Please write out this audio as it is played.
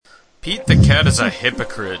Pete the Cat is a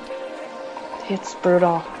hypocrite. It's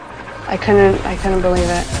brutal. I couldn't believe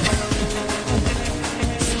it.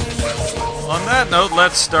 On that note,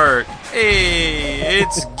 let's start. Hey,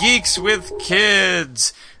 it's Geeks with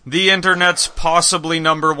Kids, the internet's possibly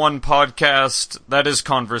 #1 podcast that is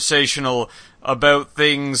conversational about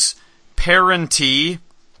things parenty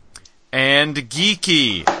and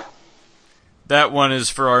geeky. That one is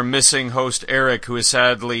for our missing host Eric, who is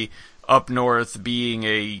sadly up north being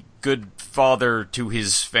a good father to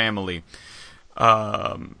his family.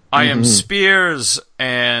 I am Spears,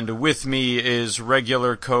 and with me is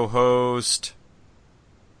regular co-host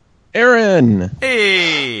Aaron.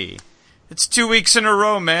 Hey, it's 2 weeks in a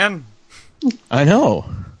row, man. I know.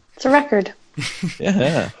 It's a record.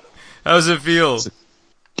 Yeah. How's it feel?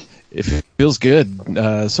 It feels good.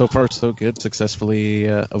 So far, so good. Successfully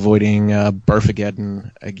avoiding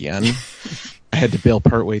Barfageddon again. I had to bail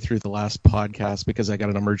partway through the last podcast because I got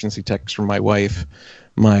an emergency text from my wife.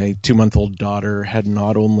 My 2-month-old daughter had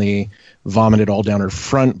not only vomited all down her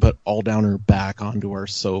front, but all down her back onto our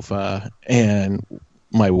sofa. And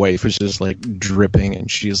my wife was just like dripping, and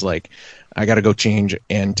she's like, I gotta go change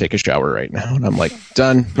and take a shower right now. And I'm like,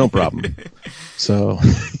 done, no problem. So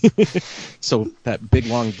that big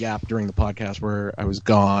long gap during the podcast where I was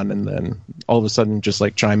gone, and then all of a sudden just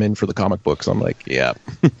like chime in for the comic books. I'm like, yeah,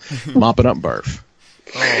 mopping up barf.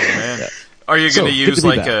 Oh man. Yeah. Are you gonna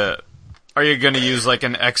use like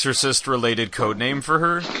an Exorcist related code name for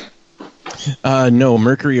her? No,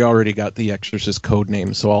 Mercury already got the Exorcist code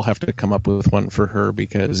name, so I'll have to come up with one for her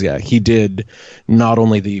because, yeah, he did not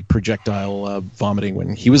only the projectile vomiting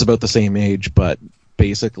when he was about the same age, but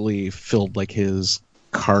basically filled like his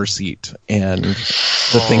car seat and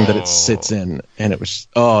the thing that it sits in, and it was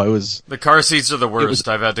the car seats are the worst.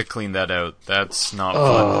 I've had to clean that out. That's not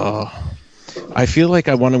fun. I feel like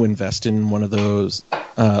I want to invest in one of those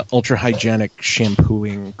ultra hygienic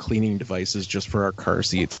shampooing cleaning devices just for our car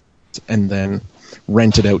seats, and then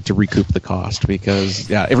rent it out to recoup the cost, because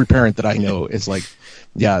every parent that I know is like,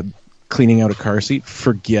 cleaning out a car seat,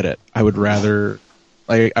 forget it. I would rather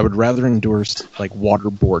endorse like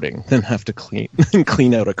waterboarding than have to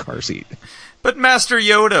clean out a car seat. But Master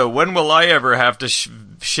Yoda, when will I ever have to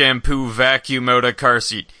shampoo vacuum out a car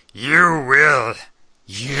seat? You will.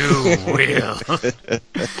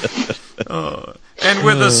 And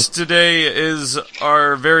with us today is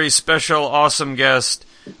our very special, awesome guest,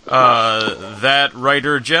 that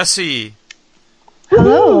writer Jesse.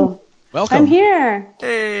 Hello. Welcome. I'm here.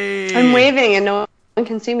 Hey. I'm waving and no one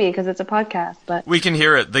can see me because it's a podcast, but we can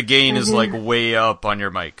hear it. The gain is like way up on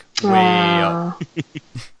your mic. Way up.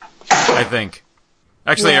 I think.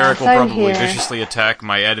 Actually, Eric will probably viciously attack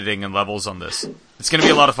my editing and levels on this. It's going to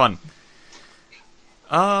be a lot of fun.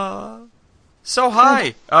 So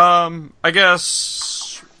hi. I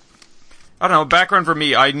guess, I don't know, background for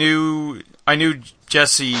me. I knew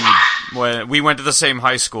Jesse when we went to the same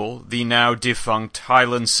high school, the now defunct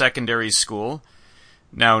Highland Secondary School,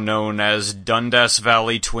 now known as Dundas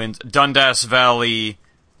Valley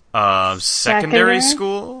Secondary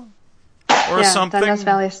School or something. Dundas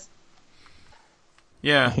Valley.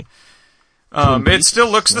 Yeah. It still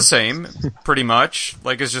looks the same, pretty much.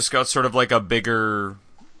 Like, it's just got sort of like a bigger,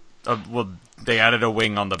 they added a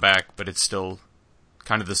wing on the back, but it's still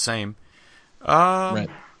kind of the same. Right.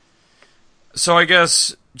 So I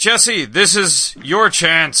guess, Jesse, this is your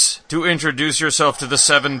chance to introduce yourself to the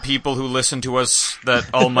 7 people who listen to us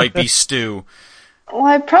that all might be Stu. Well,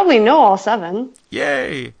 I probably know all 7.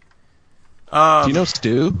 Yay! Do you know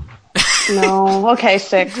Stu? No. Okay,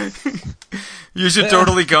 6. You should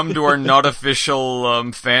totally come to our not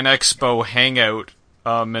official Fan Expo hangout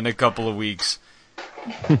in a couple of weeks.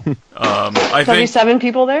 I think 7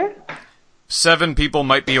 people there? 7 people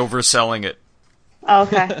might be overselling it. Oh,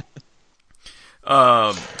 okay.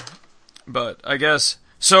 But I guess,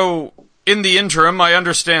 so in the interim, I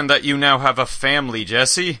understand that you now have a family,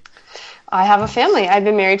 Jesse. I have a family. I've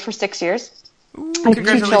been married for 6 years. Ooh, I have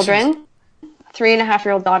 2 children, a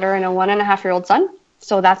 3.5-year-old daughter and a 1.5-year-old son.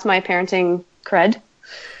 So that's my parenting cred.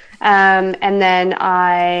 And then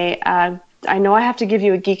I know I have to give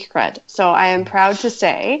you a geek cred. So I am proud to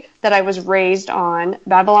say that I was raised on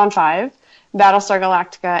Babylon 5, Battlestar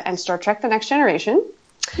Galactica, and Star Trek: The Next Generation.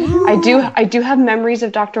 Ooh. I do have memories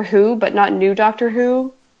of Doctor Who, but not new Doctor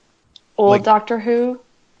Who. Old Doctor Who.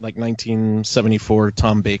 Like 1974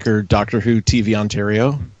 Tom Baker Doctor Who TV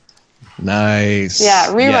Ontario. Nice. Yeah,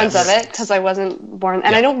 reruns of it, because I wasn't born.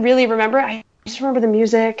 And I don't really remember. I just remember the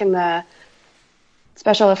music and the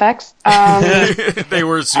special effects. They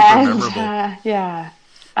were super memorable.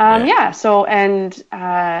 So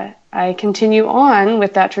I continue on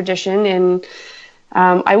with that tradition in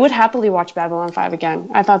I would happily watch Babylon 5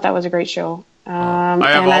 again. I thought that was a great show. I have and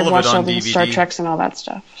all I've of it watched on all the DVD. Star Treks and all that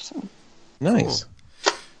stuff. So. Nice.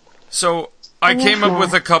 So I came up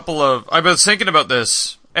with a couple of... I was thinking about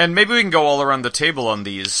this, and maybe we can go all around the table on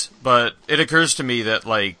these, but it occurs to me that,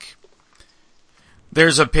 like,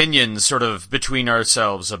 there's opinions sort of between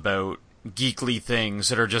ourselves about geekly things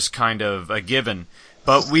that are just kind of a given,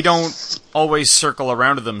 but we don't always circle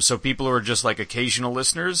around to them, so people who are just, like, occasional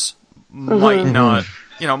listeners might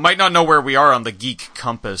not know where we are on the geek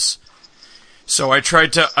compass. So I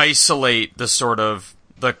tried to isolate the sort of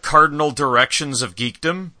the cardinal directions of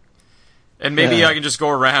geekdom, and maybe I can just go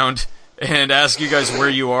around and ask you guys where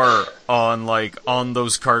you are on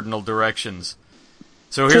those cardinal directions.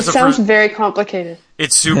 So here's the sounds first. very complicated.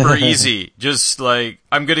 It's super easy. Just like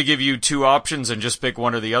I'm going to give you two options and just pick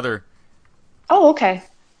one or the other. Oh, okay.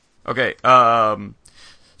 Okay.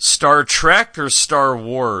 Star Trek or Star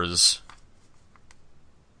Wars?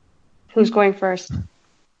 Who's going first?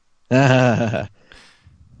 I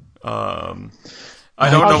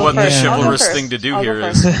don't know what the chivalrous thing to do here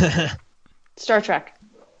is. Star Trek.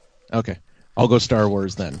 Okay, I'll go Star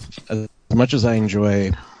Wars then. As much as I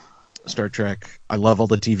enjoy Star Trek, I love all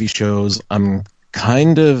the TV shows. I'm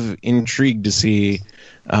kind of intrigued to see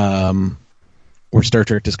where Star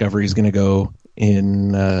Trek Discovery is going to go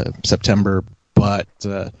in September, but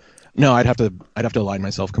no, I'd have to align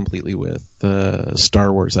myself completely with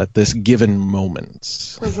Star Wars at this given moment.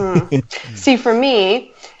 Mm-hmm. See, for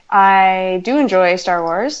me, I do enjoy Star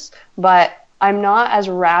Wars, but I'm not as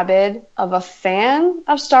rabid of a fan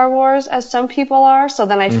of Star Wars as some people are. So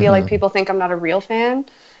then I feel like people think I'm not a real fan.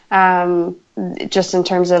 Just in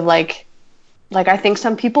terms of like I think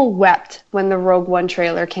some people wept when the Rogue One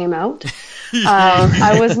trailer came out.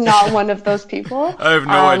 I was not one of those people. I have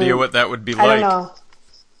no idea what that would be like. I don't know.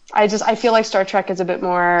 I feel like Star Trek is a bit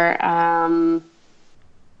more. I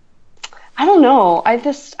don't know. I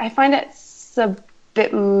find it's a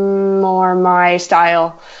bit more my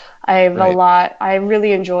style. I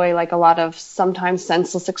really enjoy like a lot of sometimes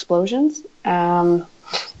senseless explosions. But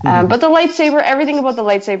the lightsaber, everything about the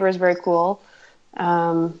lightsaber is very cool.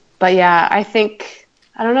 But yeah, I think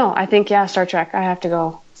Star Trek. I have to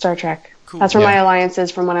go Star Trek. Cool. That's where my alliance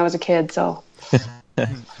is from when I was a kid. So.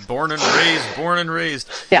 Born and raised.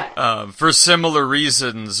 Yeah. For similar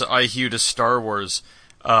reasons, I hew to Star Wars.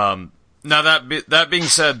 Now that being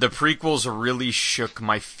said, the prequels really shook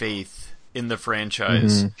my faith in the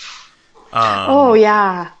franchise. Oh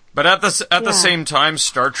yeah. But at the same time,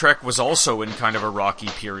 Star Trek was also in kind of a rocky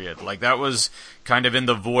period. Like that was kind of in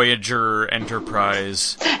the Voyager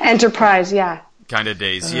Enterprise, yeah. kind of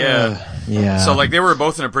days. Yeah. So like they were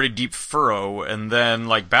both in a pretty deep furrow, and then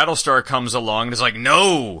like Battlestar comes along and is like,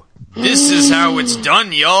 "No, this is how it's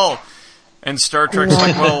done, y'all." And Star Trek's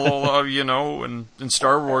like, well, and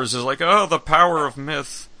Star Wars is like, oh, the power of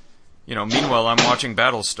myth. Meanwhile, I'm watching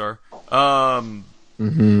Battlestar.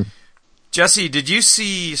 Jesse, did you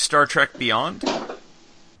see Star Trek Beyond?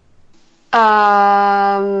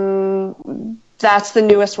 That's the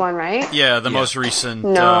newest one, right? Yeah, the most recent.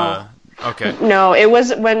 No. Okay. No, it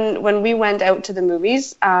was when we went out to the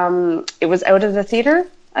movies. It was out of the theater,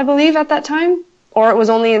 I believe, at that time. Or it was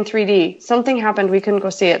only in 3D. Something happened, we couldn't go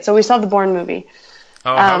see it. So we saw the Bourne movie.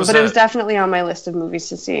 Oh, how was but that? It was definitely on my list of movies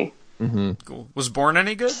to see. Mm-hmm. Cool. Was Bourne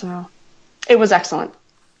any good? So, it was excellent.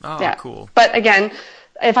 Oh, yeah. Cool. But again,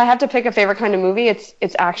 if I have to pick a favorite kind of movie, it's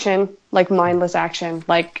action, like mindless action,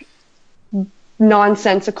 like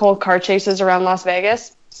nonsensical car chases around Las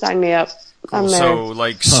Vegas. Sign me up. Cool. So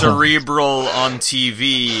like cerebral on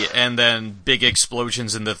TV and then big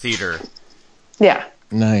explosions in the theater. Yeah.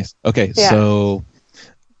 Nice. Okay, yeah. So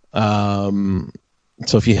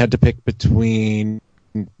if you had to pick between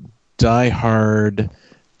Die Hard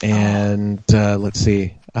and let's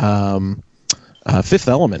see, Fifth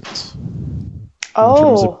Element. In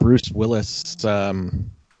terms of Bruce Willis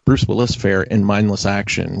fare in mindless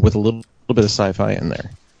action with a little bit of sci-fi in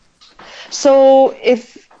there. So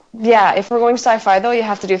if we're going sci-fi though, you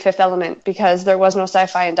have to do Fifth Element because there was no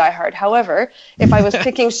sci-fi in Die Hard. However, if I was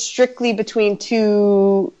picking strictly between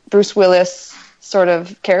two Bruce Willis sort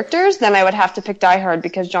of characters, then I would have to pick Die Hard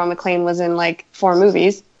because John McClane was in like 4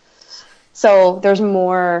 movies. So there's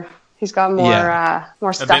more. He's got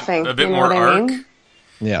more stuffing. A bit more arc. I mean?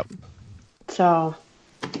 Yeah. So,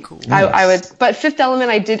 cool. I would, but Fifth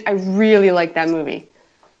Element, I really like that movie.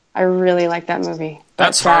 But,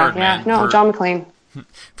 that's hard, man. No, John McClane.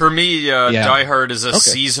 For me, Die Hard is a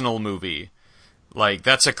seasonal movie. Like,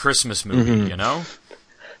 that's a Christmas movie, you know?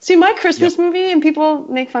 See, my Christmas movie, and people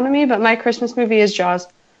make fun of me, but my Christmas movie is Jaws.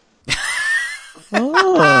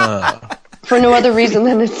 for no other reason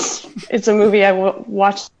than it's a movie I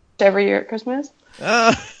watch every year at Christmas.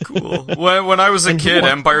 Cool. When I was a kid,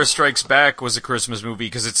 Empire Strikes Back was a Christmas movie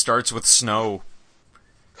because it starts with snow.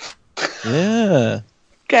 Yeah.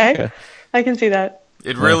 Okay. I can see that.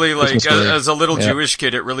 It really, like, Christmas story. as a little Jewish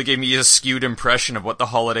kid, it really gave me a skewed impression of what the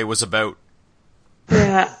holiday was about.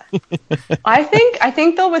 Yeah. I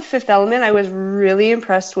think though with Fifth Element, I was really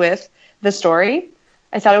impressed with the story.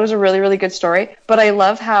 I thought it was a really, really good story. But I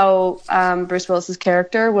love how Bruce Willis's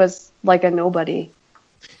character was like a nobody.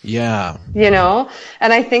 Yeah. You know?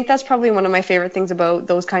 And I think that's probably one of my favorite things about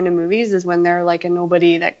those kind of movies is when they're like a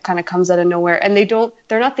nobody that kind of comes out of nowhere. And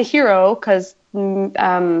they're not the hero because,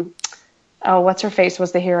 what's her face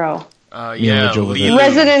was the hero? Yeah, Lilu.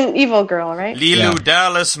 Resident Evil girl, right? Lilu Yeah.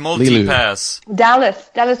 Dallas Multipass.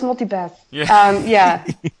 Dallas Multipath. Yeah. Yeah.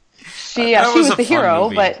 She That was was a the fun hero,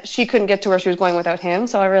 movie. but she couldn't get to where she was going without him,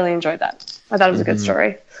 so I really enjoyed that. I thought it was a good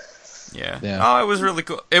story. Yeah. Yeah. Oh, it was really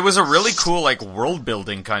cool. It was a really cool, like,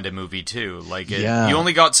 world-building kind of movie, too. Like, Yeah. you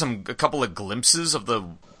only got a couple of glimpses of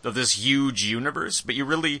this huge universe, but you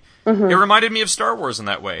really... It reminded me of Star Wars in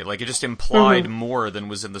that way. Like, it just implied more than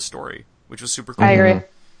was in the story, which was super cool. I agree.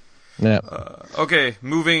 Yeah. Okay,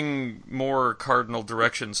 moving more cardinal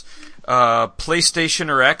directions. PlayStation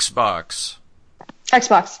or Xbox?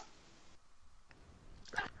 Xbox.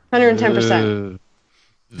 110%.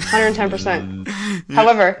 110%.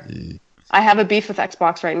 However, I have a beef with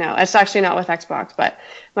Xbox right now. It's actually not with Xbox, but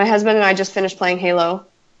my husband and I just finished playing Halo.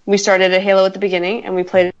 We started at Halo at the beginning, and we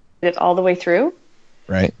played it all the way through.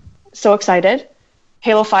 Right. So excited.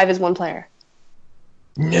 Halo 5 is one player.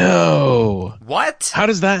 No. What? How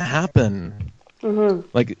does that happen? Mm-hmm.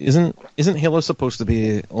 Like, isn't Halo supposed to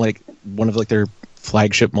be like one of like their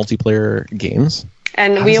flagship multiplayer games?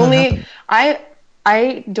 And How we does that only... happen?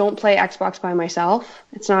 I don't play Xbox by myself.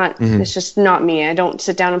 It's not. It's just not me. I don't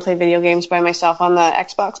sit down and play video games by myself on the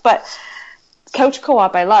Xbox. But couch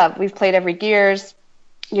co-op, I love. We've played every Gears.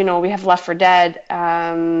 You know, we have Left 4 Dead.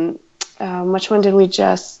 Which one did we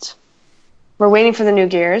just? We're waiting for the new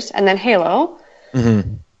Gears, and then Halo.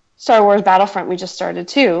 Mm-hmm. Star Wars Battlefront we just started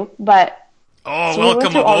too. But Oh, so we went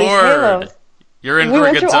welcome through all these aboard! Halos. You're in We for a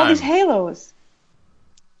went good through all time. these Halos.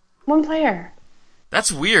 One player. That's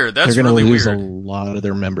weird. That's They're going to really lose weird. a lot of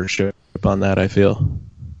their membership on that, I feel.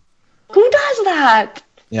 Who does that?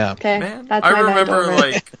 Yeah. Okay, Man, that's I my bad, remember, Dover.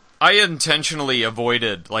 like, I intentionally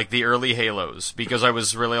avoided, like, the early Halos, because I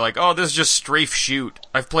was really like, oh, this is just strafe shoot.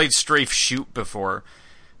 I've played strafe shoot before.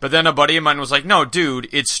 But then a buddy of mine was like, no, dude,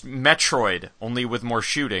 it's Metroid, only with more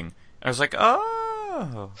shooting. I was like,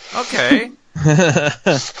 oh, okay.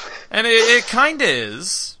 And it kinda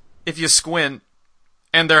is, if you squint.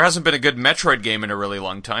 And there hasn't been a good Metroid game in a really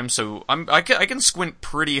long time, so I can squint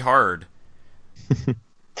pretty hard.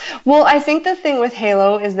 Well, I think the thing with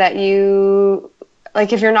Halo is that you,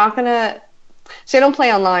 like, if you're not going to, so I don't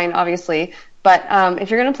play online, obviously, but if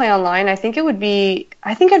you're going to play online, I think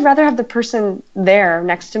I'd rather have the person there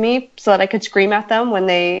next to me so that I could scream at them when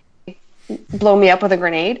they blow me up with a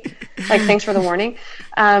grenade. Like, thanks for the warning.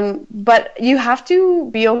 But you have to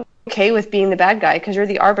be okay with being the bad guy because you're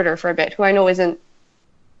the arbiter for a bit, who I know isn't,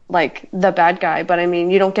 like, the bad guy, but I mean,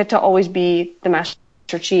 you don't get to always be the Master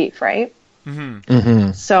Chief, right?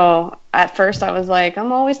 Mm-hmm. So at first I was like,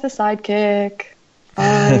 I'm always the sidekick.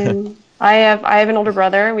 Fine. I have an older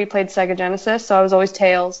brother. We played Sega Genesis, so I was always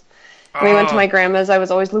Tails. When we went to my grandma's, I was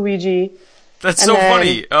always Luigi. That's And so then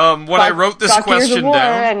funny. When I wrote this got Gears of question War,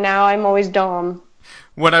 down, and now I'm always Dom.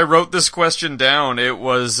 when I wrote this question down, it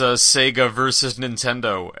was Sega versus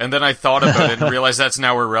Nintendo, and then I thought about it and realized that's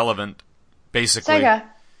now irrelevant. Basically, Sega.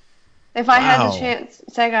 If I had Wow. the chance,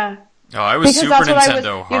 Sega. Oh, I was Because Super that's what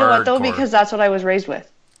Nintendo. you know what though? hardcore. Because that's what I was raised with.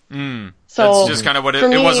 Mm, So that's just kind of what it. For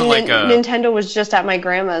me, It wasn't like a. Nintendo was just at my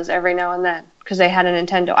grandma's every now and then because they had a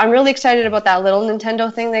Nintendo. I'm really excited about that little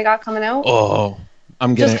Nintendo thing they got coming out. Oh,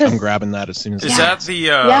 I'm Just 'cause- grabbing that as soon as Is I that the?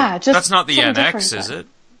 Yeah, just that's not the something NX, different, is but- it?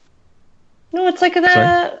 No, it's like the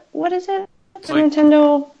Sorry? what is it? The like-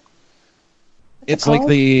 Nintendo. It's like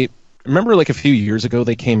remember like a few years ago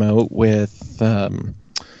they came out with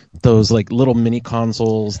those like little mini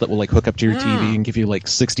consoles that will like hook up to your TV and give you like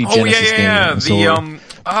 60 Oh Genesis yeah. games.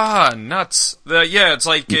 The nuts. It's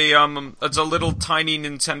like it's a little tiny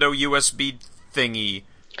Nintendo USB thingy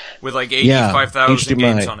with like 85,000 HDMI.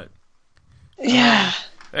 games on it. Yeah.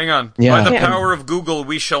 Hang on. Yeah. By the Yeah. power of Google,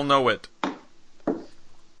 we shall know it.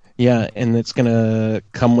 Yeah, and it's gonna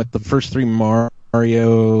come with the first 3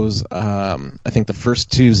 Marios, I think the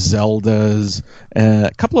first 2 Zeldas,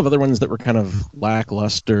 a couple of other ones that were kind of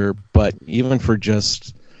lackluster, but even for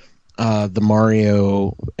just the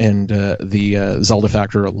Mario and the Zelda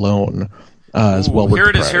factor alone, Is well worth here the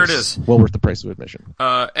it is, price. here it is. Well worth the price of admission.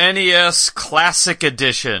 NES Classic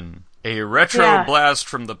Edition. A retro blast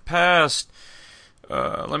from the past.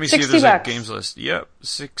 Let me see if there's a games list. Yep,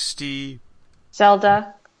 60.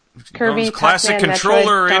 Zelda, Kirby, classic Pac-Man,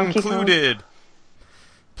 controller Metroid, included.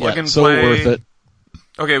 Plug and so play. worth it.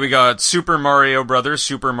 Okay, we got Super Mario Brothers,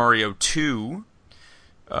 Super Mario 2,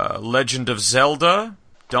 Legend of Zelda,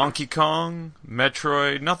 Donkey Kong,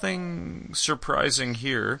 Metroid. Nothing surprising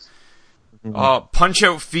here.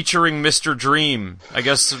 Punch-Out featuring Mr. Dream. I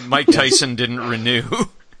guess Mike Tyson didn't renew.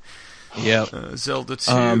 Yep. Zelda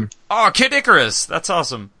 2. Kid Icarus. That's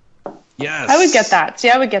awesome. Yes. I would get that. See,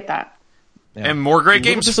 I would get that. Yeah. And more great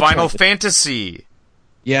games. Final disappointed. Fantasy.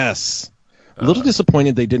 Yes. A little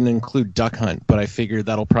disappointed they didn't include Duck Hunt, but I figured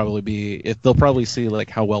that'll probably be they'll probably see like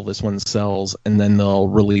how well this one sells, and then they'll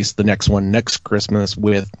release the next one next Christmas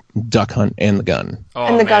with Duck Hunt and the gun. Oh,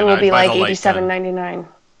 And the gun will I'd be buy like the light gun. $87.99.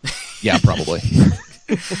 Yeah, probably.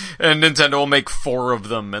 And Nintendo will make 4 of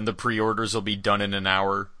them, and the pre-orders will be done in an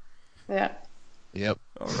hour. Yeah. Yep.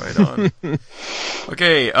 All right on.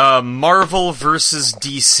 Okay, Marvel versus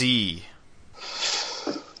DC.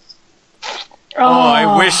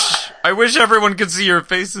 I wish everyone could see your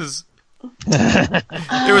faces.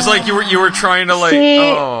 It was like you were trying to like. See,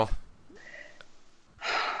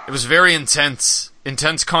 It was very intense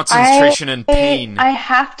concentration and pain. I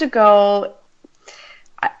have to go.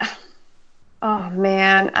 Oh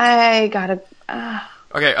man, I gotta.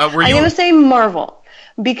 Okay, were I'm you? gonna say Marvel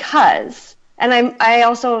because, and I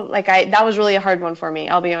also that was really a hard one for me.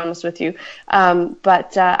 I'll be honest with you,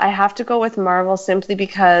 but I have to go with Marvel simply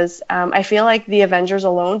because I feel like the Avengers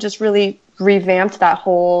alone just really revamped that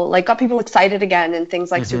whole got people excited again and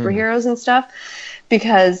things like superheroes and stuff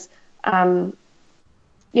because not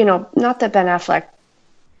that Ben Affleck.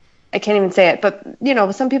 I can't even say it, but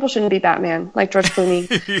some people shouldn't be Batman, like George Clooney.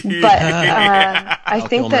 But I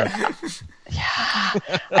think that,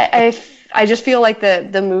 I just feel like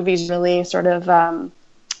the movies really sort of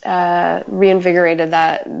reinvigorated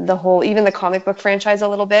the whole, even the comic book franchise a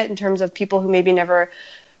little bit in terms of people who maybe never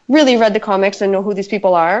really read the comics and know who these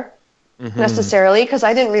people are necessarily. Because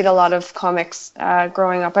I didn't read a lot of comics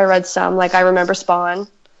growing up. I read some, I remember Spawn,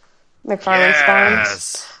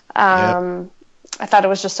 McFarlane's Spawn. I thought it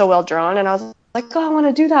was just so well drawn, and I was like, "Oh, I want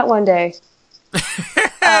to do that one day."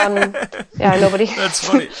 Nobody. That's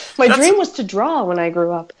funny. My dream was to draw when I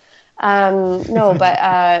grew up. No, but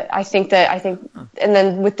I think, and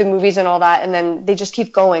then with the movies and all that, and then they just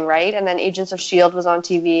keep going, right? And then Agents of S.H.I.E.L.D. was on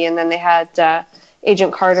TV, and then they had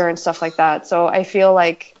Agent Carter and stuff like that. So I feel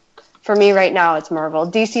like, for me right now, it's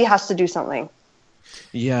Marvel. DC has to do something.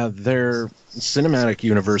 Yeah, their cinematic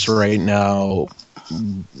universe right now.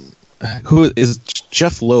 Who is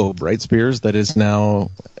Jeff Loeb, right, Spears, that is now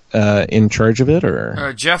in charge of it,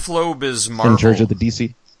 or Jeff Loeb is Marvel. in charge of the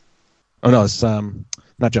DC? Oh no, it's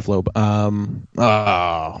not Jeff Loeb.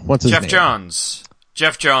 What's his name? Jeff Johns.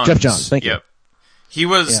 Jeff Johns. Thank you. Yep. He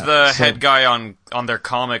was head guy on their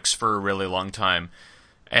comics for a really long time,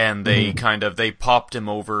 and they they popped him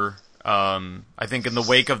over. I think in the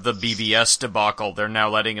wake of the BVS debacle, they're now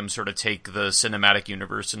letting him sort of take the cinematic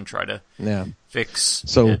universe and try to fix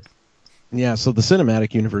it. Yeah, so the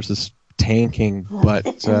cinematic universe is tanking,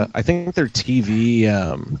 but I think their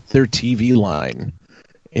TV line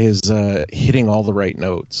is hitting all the right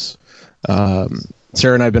notes.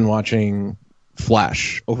 Sarah and I have been watching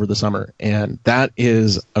Flash over the summer, and that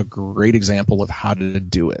is a great example of how to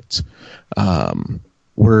do it.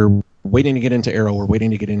 We're waiting to get into Arrow, we're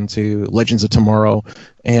waiting to get into Legends of Tomorrow,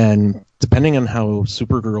 and depending on how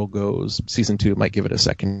Supergirl goes, season 2 might give it a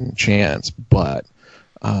second chance, but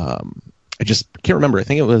I just can't remember. I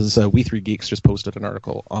think it was We Three Geeks just posted an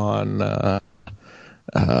article on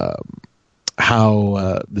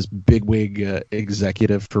how this bigwig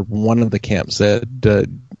executive for one of the camps said,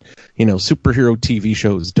 superhero TV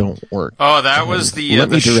shows don't work. Oh, that was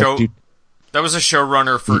the show. That was a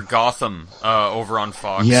showrunner for Gotham over on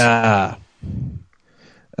Fox. Yeah.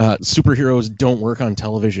 Superheroes don't work on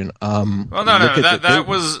television. Well, that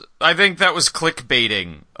was. I think that was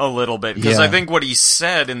clickbaiting a little bit because I think what he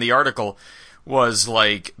said in the article was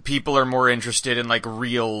people are more interested in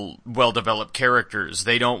real, well-developed characters.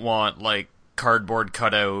 They don't want cardboard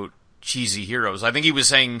cutout cheesy heroes. I think he was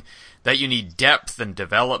saying that you need depth and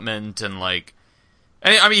development and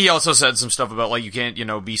he also said some stuff about you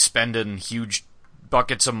can't be spending huge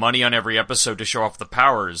buckets of money on every episode to show off the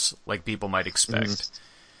powers like people might expect.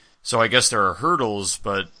 So I guess there are hurdles,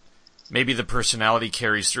 but maybe the personality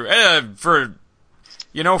carries through. For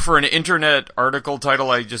an internet article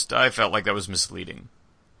title, I felt like that was misleading.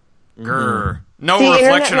 No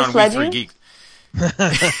reflection on We Three Geeks.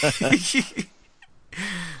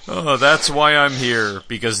 Oh, that's why I'm here,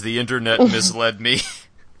 because the internet misled me.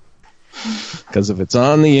 Because if it's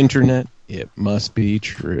on the internet, it must be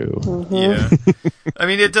true. Mm-hmm. Yeah. I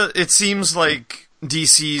mean, it seems like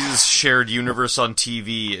DC's shared universe on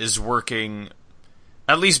TV is working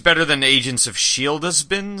at least better than Agents of S.H.I.E.L.D. has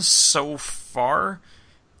been so far.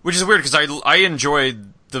 Which is weird, because I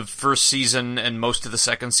enjoyed the first season and most of the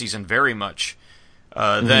second season very much.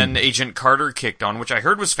 Then Agent Carter kicked on, which I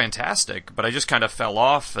heard was fantastic, but I just kind of fell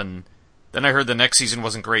off, and then I heard the next season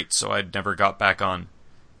wasn't great, so I never got back on.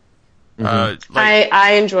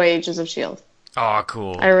 I enjoy Agents of S.H.I.E.L.D. Oh,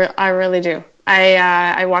 cool. I really do.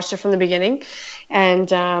 I watched it from the beginning,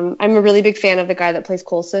 and I'm a really big fan of the guy that plays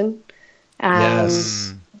Coulson.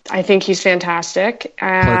 Yes. I think he's fantastic.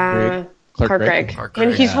 Clark Gregg.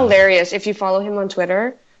 And he's hilarious. If you follow him on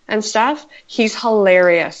Twitter and stuff, he's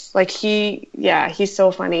hilarious. Like he's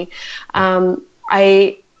so funny.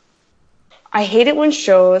 I hate it when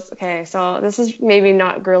shows. Okay, so this is maybe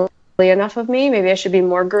not girly enough of me. Maybe I should be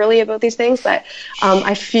more girly about these things. But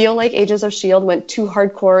I feel like Agents of S.H.I.E.L.D. went too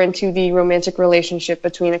hardcore into the romantic relationship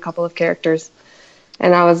between a couple of characters,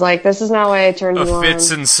 and I was like, this is not why I turned you on. Fitz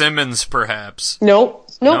and Simmons, perhaps. Nope.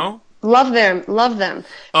 No? Love them. Maybe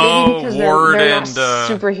because Ward they're and not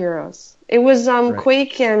superheroes. It was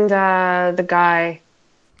Quake and the guy.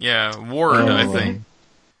 Yeah, Ward, I think.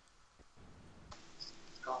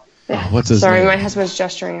 Yeah. What's his Sorry, name? my husband's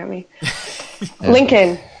gesturing at me.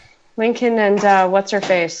 Lincoln and what's her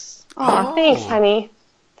face? Oh, thanks, honey.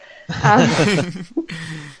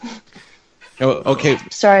 Okay.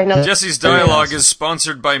 Sorry, no. Jesse's dialogue is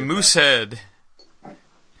sponsored by Moosehead.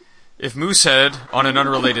 If Moosehead, on an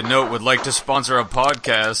unrelated note, would like to sponsor a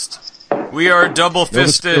podcast, we are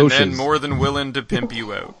double-fisted and more than willing to pimp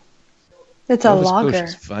you out. It's a Nova lager.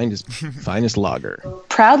 Scotia's finest lager.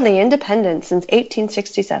 Proudly independent since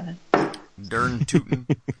 1867. Darn tootin'.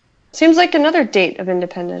 Seems like another date of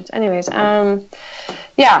independence. Anyways,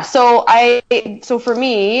 yeah. So for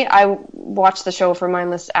me, I watched the show for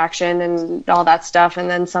mindless action and all that stuff, and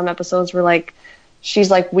then some episodes were like,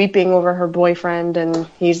 she's like weeping over her boyfriend, and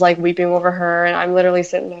he's like weeping over her, and I'm literally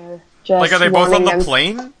sitting there just. Like, are they both on the them.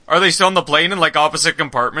 plane? Are they still on the plane in like opposite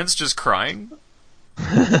compartments, just crying?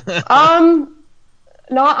 Not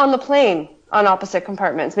on the plane. On opposite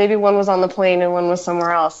compartments. Maybe one was on the plane and one was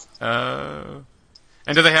somewhere else. And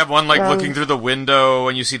do they have one like looking through the window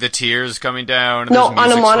and you see the tears coming down? And No, there's on a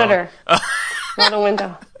music monitor. swelling? Not a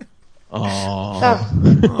window. Oh.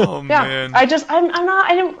 Oh Yeah, man. I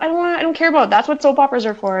don't care about it. That's what soap operas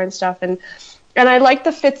are for and stuff. And I like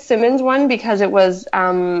the Fitzsimmons one because it was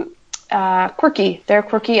quirky. They're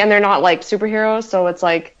quirky and they're not like superheroes, so it's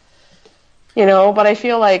like, but I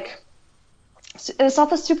feel like it's not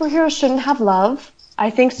that superheroes shouldn't have love. I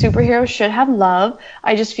think superheroes should have love.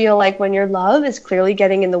 I just feel like when your love is clearly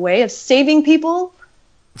getting in the way of saving people.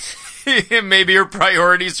 Maybe your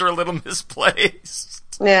priorities are a little misplaced.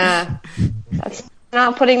 Yeah. That's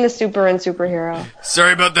not putting the super in superhero.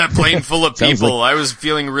 Sorry about that plane full of Sounds people. I was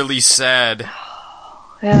feeling really sad.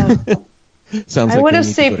 Yeah. Sounds I like would we have need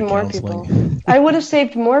to saved go to more counseling. people. I would have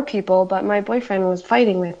saved more people, but my boyfriend was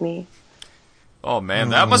fighting with me. Oh man,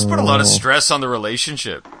 that must put a lot of stress on the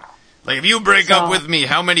relationship. Like, if you break up with me,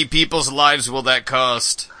 how many people's lives will that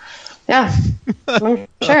cost? Yeah. I'm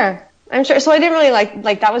sure. So I didn't really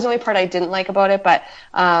like that was the only part I didn't like about it, but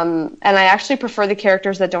and I actually prefer the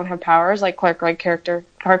characters that don't have powers, like Clark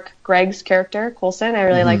Gregg's character, Coulson. I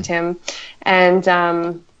really liked him. And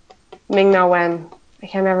Ming-Na Wen. I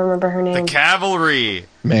can't ever remember her name. The Cavalry.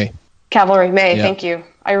 May. Cavalry, May, Yeah. Thank you.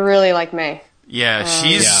 I really like May. Yeah,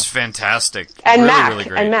 she's fantastic. And really, Mac. really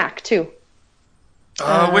great. And Mac, too.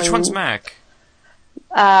 Which one's Mac?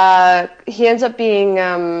 He ends up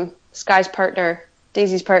being Sky's partner,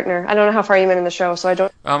 Daisy's partner. I don't know how far you went in the show, so I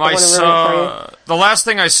don't I want to ruin it for you. the last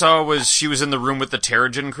thing I saw was she was in the room with the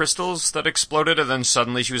Terrigen crystals that exploded, and then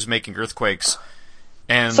suddenly she was making earthquakes.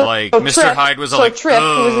 And Mr. Trip- Hyde was so like, Trip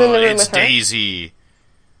was in the room it's with her. Daisy.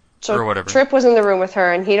 So or whatever. Trip was in the room with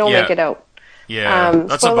her, and he don't Yeah. make it out. Yeah,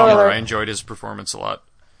 that's a spoiler bummer. alert. I enjoyed his performance a lot.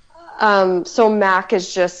 So Mac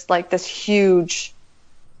is just like this huge,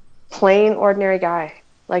 plain, ordinary guy.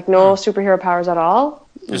 Like no superhero powers at all.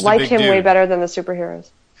 Just a like big him way dude. better than the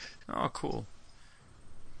superheroes. Oh, cool.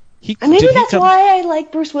 And maybe that's why I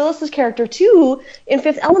like Bruce Willis's character too in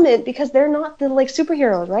Fifth Element, because they're not the like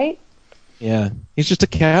superheroes, right? Yeah, he's just a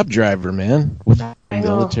cab driver, man, with a I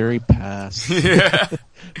know. military pass. Yeah.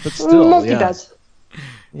 But still, Most he yeah. does.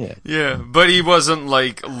 Yeah. Yeah, but he wasn't,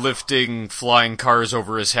 like, lifting flying cars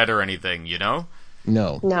over his head or anything, you know?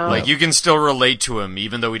 No. No. Like, you can still relate to him,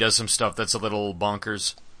 even though he does some stuff that's a little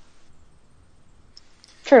bonkers.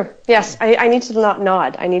 True. Yes, I need to not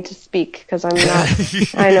nod. I need to speak because I'm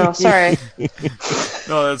not. I know. Sorry.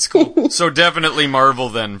 No, that's cool. So definitely Marvel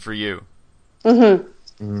then for you.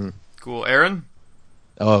 Mm-hmm. Cool. Aaron?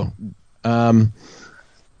 Oh,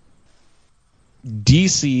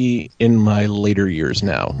 DC in my later years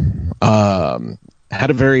now had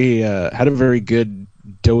a very good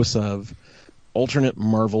dose of alternate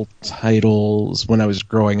Marvel titles when I was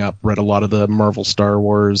growing up. Read a lot of the Marvel Star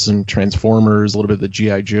Wars and Transformers, a little bit of the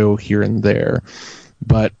G.I. Joe here and there,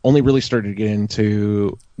 but only really started to get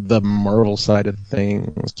into the Marvel side of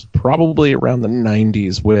things probably around the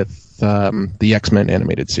 90s with the X-Men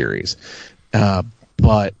animated series.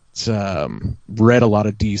 But read a lot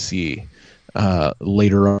of DC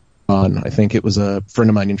later on. I think it was a friend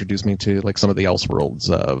of mine introduced me to like some of the Elseworlds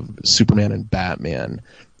of Superman and Batman,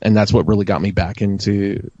 and that's what really got me back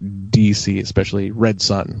into DC. Especially Red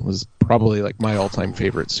Sun was probably like my all-time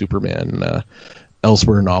favorite Superman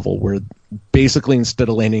Elsewhere novel, where basically instead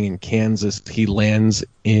of landing in Kansas, he lands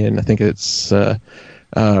in, I think it's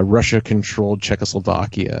Russia-controlled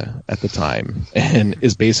Czechoslovakia at the time, and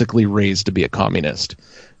is basically raised to be a communist.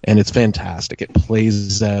 And it's fantastic. It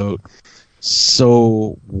plays out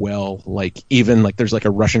so well. Like, even like there's like a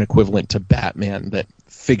Russian equivalent to Batman that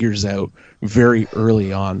figures out very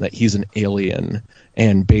early on that he's an alien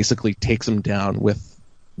and basically takes him down with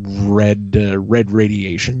red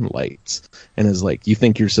radiation lights and is like, you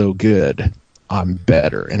think you're so good, I'm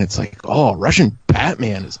better. And it's like, oh, Russian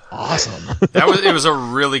Batman is awesome. It was a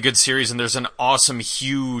really good series, and there's an awesome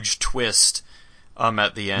huge twist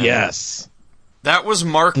at the end. Yes. That was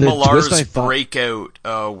Mark Millar's breakout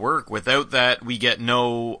work. Without that, we get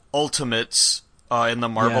no Ultimates in the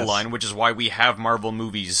Marvel line, which is why we have Marvel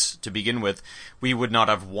movies to begin with. We would not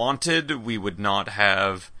have Wanted. We would not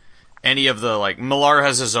have any of the, like, Millar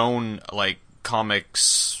has his own, like,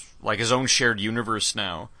 comics, like his own shared universe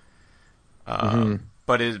now.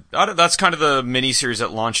 But that's kind of the miniseries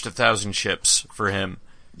that launched 1,000 ships for him.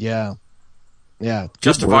 Yeah. Yeah.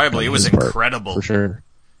 Justifiably, it was incredible. For sure.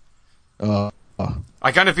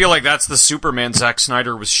 I kind of feel like that's the Superman Zack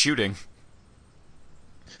Snyder was shooting.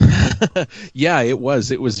 Yeah, it was.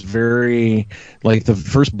 It was very, like, the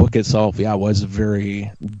first book itself, was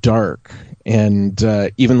very dark. And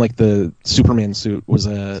even, like, the Superman suit was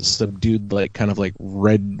a subdued, like, kind of, like,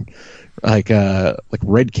 red, like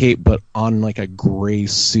red cape, but on, like, a gray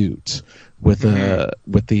suit with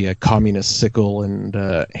the communist sickle and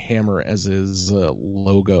hammer as his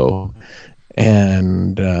logo.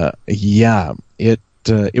 And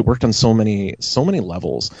it worked on so many Oh,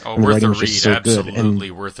 levels. And worth the a was read. just so Absolutely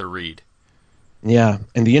good. worth a read. Yeah,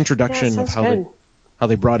 and the introduction of good. how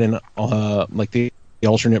they brought in like the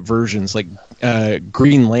alternate versions, like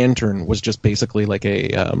Green Lantern was just basically like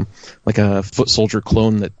a foot soldier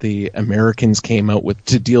clone that the Americans came out with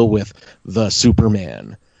to deal with the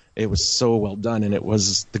Superman. It was so well done, and it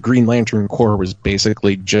was the Green Lantern Corps was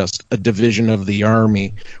basically just a division of the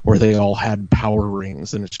army where they all had power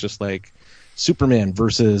rings, and it's just like Superman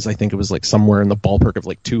versus, I think it was like somewhere in the ballpark of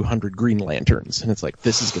like 200 Green Lanterns, and it's like,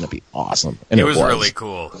 this is going to be awesome. And it was really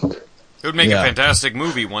cool. It would make a fantastic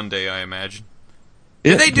movie one day, I imagine.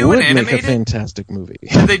 Did they do an animated? Make a fantastic movie.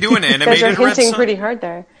 Did they do an animated? You guys are hinting Red Sun? pretty hard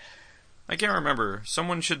there. I can't remember.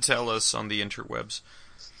 Someone should tell us on the interwebs.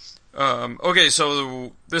 Okay,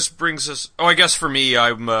 so this brings us. Oh, I guess for me,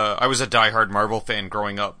 I was a diehard Marvel fan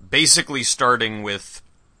growing up, basically starting with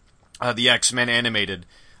the X-Men animated.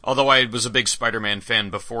 Although I was a big Spider-Man fan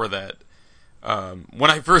before that. When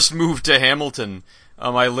I first moved to Hamilton,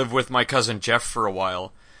 I lived with my cousin Jeff for a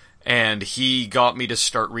while, and he got me to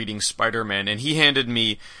start reading Spider-Man, and he handed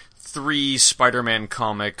me 3 Spider-Man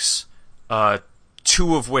comics,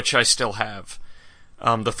 2 of which I still have.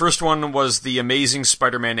 The first one was the Amazing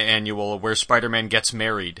Spider-Man Annual, where Spider-Man gets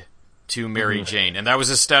married to Mary Jane, and that was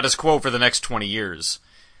his status quo for the next 20 years.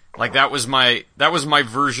 Like, that was my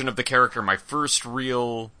version of the character, my first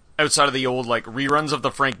real, outside of the old, like, reruns of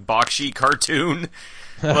the Frank Bakshi cartoon.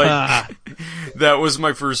 Like, that was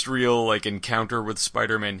my first real, like, encounter with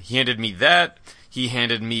Spider-Man. He handed me that. He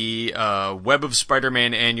handed me Web of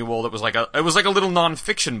Spider-Man Annual that was like a little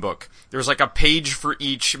non-fiction book. There was like a page for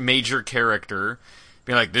each major character.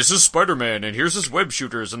 Being like, this is Spider-Man, and here's his web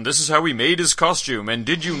shooters, and this is how he made his costume, and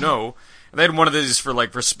did you know? And they had one of these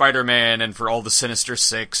for Spider-Man, and for all the Sinister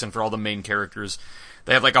Six, and for all the main characters.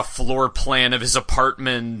 They had, like, a floor plan of his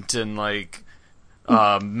apartment, and, like,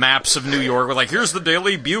 maps of New York, with, like, here's the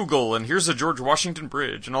Daily Bugle, and here's the George Washington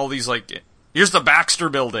Bridge, and all these, like, here's the Baxter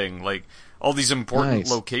Building, like, all these important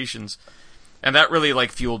locations. And that really,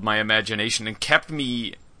 like, fueled my imagination, and kept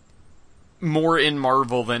me more in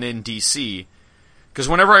Marvel than in DC. Because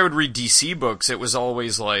whenever I would read DC books, it was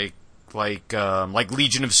always like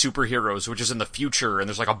Legion of Superheroes, which is in the future, and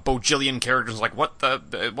there's like a bojillion characters. Like, what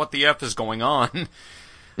the F is going on?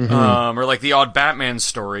 Or like the odd Batman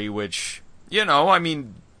story, which, you know, I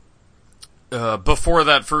mean, before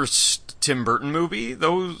that first Tim Burton movie,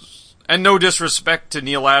 those, and no disrespect to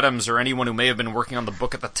Neil Adams or anyone who may have been working on the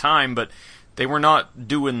book at the time, but they were not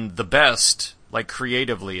doing the best, like,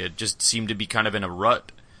 creatively. It just seemed to be kind of in a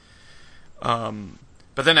rut.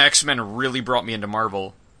 But then X-Men really brought me into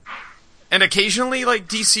Marvel. And occasionally, like,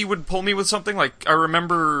 DC would pull me with something. Like, I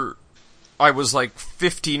remember I was, like,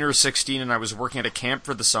 15 or 16 and I was working at a camp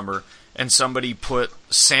for the summer, and somebody put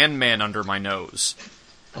Sandman under my nose.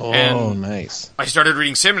 Oh, and nice. I started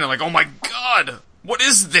reading Sandman, and I'm like, oh my god, what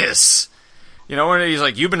is this? You know, and he's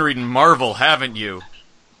like, you've been reading Marvel, haven't you?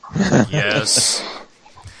 Yes.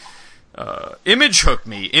 Image hooked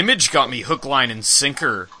me. Image got me hook, line, and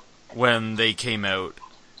sinker when they came out.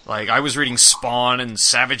 Like, I was reading Spawn and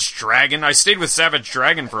Savage Dragon. I stayed with Savage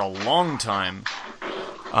Dragon for a long time.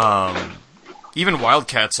 Even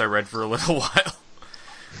Wildcats I read for a little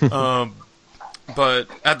while. But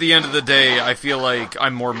at the end of the day, I feel like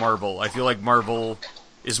I'm more Marvel. I feel like Marvel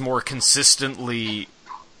is more consistently...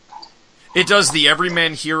 It does the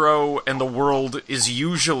everyman hero, and the world is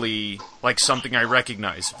usually like something I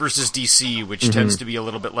recognize, versus DC, which tends to be a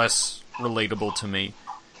little bit less relatable to me.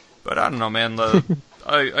 But I don't know, man.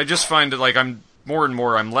 I just find it like I'm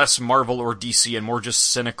less Marvel or DC and more just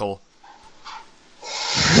cynical.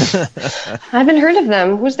 I haven't heard of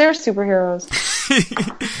them. Who's their superheroes?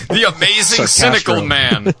 The Amazing Cynical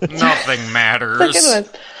Man. Nothing matters. That's a good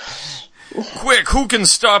one. Quick, who can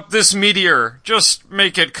stop this meteor? Just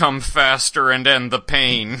make it come faster and end the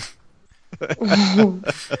pain.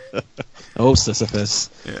 Oh, Sisyphus.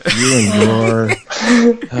 You and your...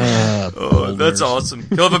 Oh, that's awesome.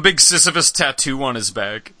 He'll have a big Sisyphus tattoo on his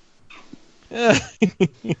back. Man,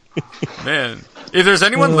 if there's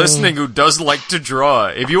anyone listening who does like to draw,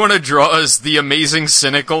 if you want to draw as the Amazing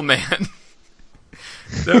Cynical Man,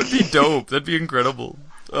 that would be dope. That'd be incredible.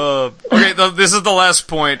 Okay, this is the last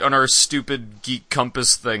point on our stupid Geek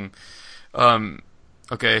Compass thing.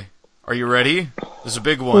 Okay, are you ready? There's a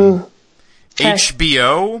big one. Okay.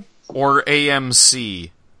 HBO or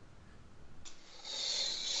AMC?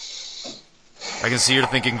 I can see you're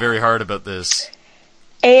thinking very hard about this.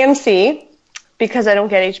 AMC, because I don't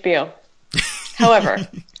get HBO. However,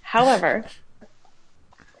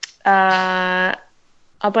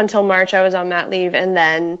 up until March, I was on mat leave, and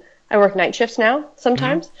then I work night shifts now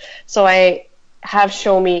sometimes. So I have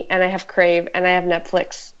Show Me, and I have Crave, and I have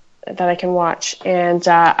Netflix that I can watch. And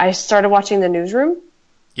I started watching The Newsroom.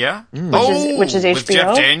 Yeah? Which is HBO. With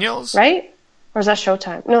Jeff Daniels? Right? Or is that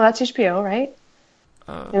Showtime? No, that's HBO, right?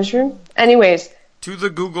 Newsroom? Anyways. To the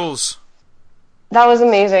Googles. That was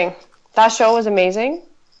amazing. That show was amazing.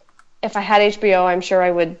 If I had HBO, I'm sure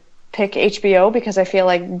I would pick HBO, because I feel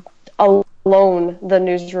like alone The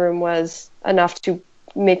Newsroom was enough to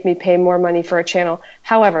make me pay more money for a channel.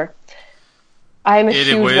 However, I am a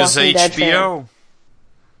huge Walking Dead fan.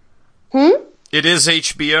 It is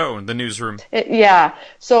HBO, The Newsroom. Yeah.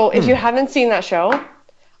 So if you haven't seen that show,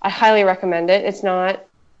 I highly recommend it. It's not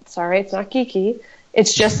geeky.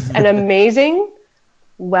 It's just an amazing,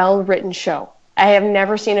 well-written show. I have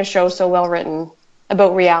never seen a show so well-written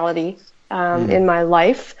about reality in my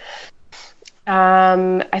life.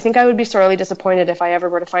 I think I would be sorely disappointed if I ever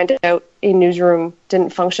were to find out a newsroom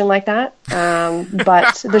didn't function like that.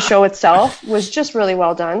 But the show itself was just really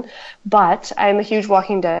well done. But I'm a huge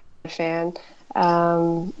Walking Dead fan.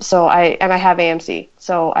 So I have AMC.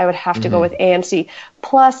 So I would have to go with AMC.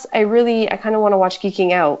 Plus, I kind of want to watch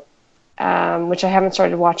Geeking Out, which I haven't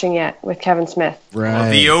started watching yet with Kevin Smith. Right.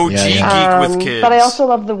 The OG Geek with Kids. But I also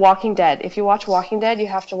love The Walking Dead. If you watch Walking Dead, you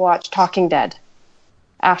have to watch Talking Dead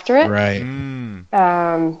after it. Right.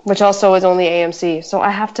 Which also is only AMC. So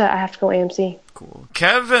I have to go AMC. Cool.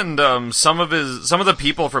 Kev and some of the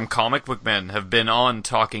people from Comic Book Men have been on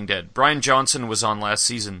Talking Dead. Brian Johnson was on last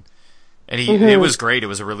season, and it was great. It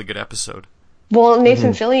was a really good episode. Well,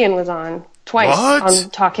 Nathan Fillion was on twice What?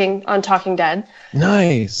 on Talking Dead.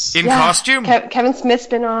 Nice. In costume? Kevin Smith's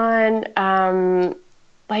been on.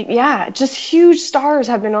 Just huge stars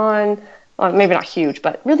have been on. Well, maybe not huge,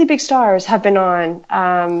 but really big stars have been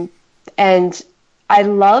on. And I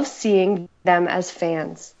love seeing them as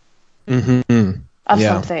fans of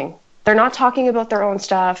something. They're not talking about their own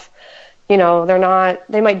stuff. You know,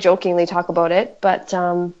 they might jokingly talk about it, but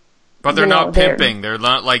they're not pimping. They're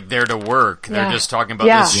not like there to work. They're just talking about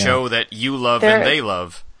this show that you love and they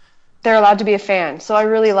love. They're allowed to be a fan. So I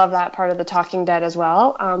really love that part of The Talking Dead as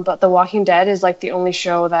well. But The Walking Dead is like the only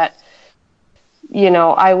show that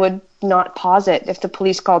I would not pause it if the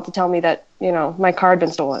police called to tell me that, my car had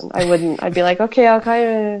been stolen. I wouldn't. I'd be like, okay, I'll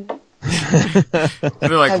kind of...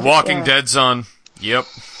 They're like Walking Dead's on. Yep.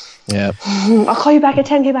 Yeah. I'll call you back at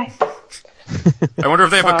 10. Okay, bye. I wonder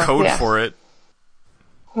if they have a code for it.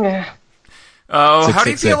 Yeah. How do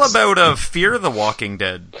you feel about Fear the Walking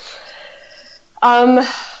Dead?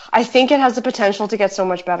 I think it has the potential to get so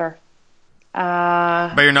much better.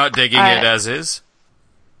 But you're not digging it as is?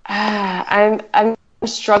 I'm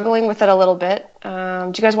struggling with it a little bit.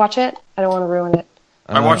 Did you guys watch it? I don't want to ruin it.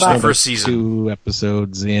 I watched the first season. 2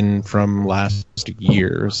 episodes in from last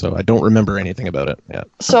year, so I don't remember anything about it yet.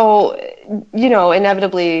 So,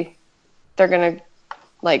 inevitably, they're going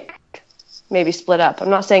to, maybe split up. I'm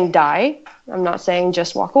not saying die. I'm not saying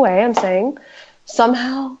just walk away. I'm saying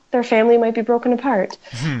somehow their family might be broken apart.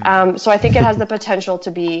 So I think it has the potential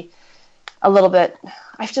to be a little bit...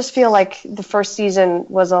 I just feel like the first season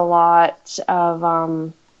was a lot of...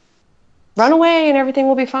 run away and everything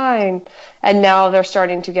will be fine. And now they're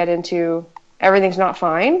starting to get into everything's not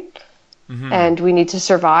fine and we need to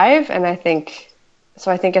survive. And I think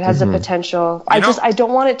it has the potential. I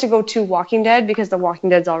don't want it to go too Walking Dead because the Walking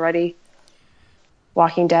Dead's already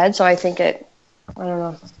Walking Dead. So I think I don't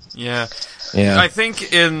know. Yeah. I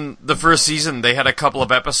think in the first season they had a couple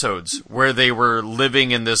of episodes where they were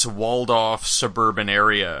living in this walled off suburban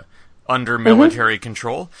area under military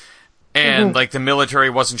control. And, the military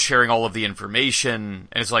wasn't sharing all of the information,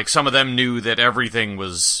 and it's like some of them knew that everything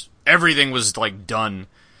was, done,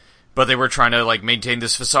 but they were trying to, maintain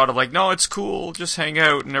this facade of, no, it's cool, just hang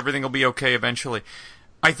out, and everything will be okay eventually.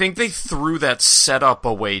 I think they threw that setup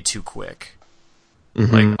away too quick.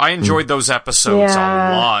 I enjoyed those episodes a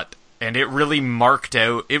lot, and it really marked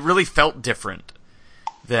out, it really felt different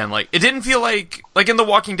than, it didn't feel like in The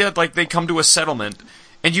Walking Dead, they come to a settlement,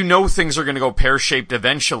 and things are going to go pear-shaped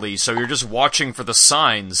eventually, so you're just watching for the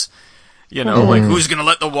signs. Who's going to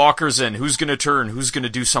let the walkers in? Who's going to turn? Who's going to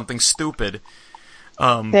do something stupid?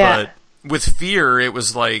 But with Fear, it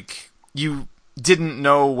was you didn't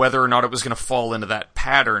know whether or not it was going to fall into that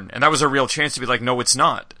pattern. And that was a real chance to be no, it's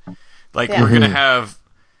not. We're going to have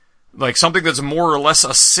something that's more or less a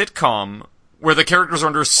sitcom where the characters are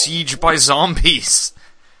under siege by zombies.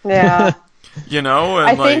 Yeah. And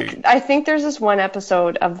I think there's this one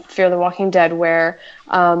episode of Fear the Walking Dead where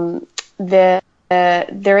they're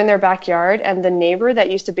in their backyard and the neighbor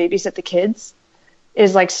that used to babysit the kids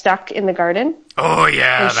is stuck in the garden. Oh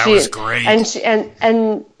yeah, that was great.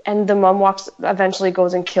 And the mom eventually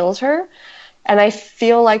goes and kills her. And I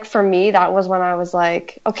feel like for me that was when I was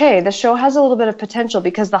like, okay, the show has a little bit of potential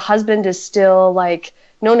because the husband is still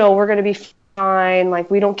no, we're going to be fine.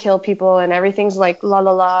 We don't kill people and everything's la la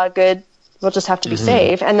la good. We'll just have to be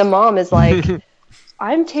safe. And the mom is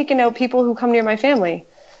I'm taking out people who come near my family.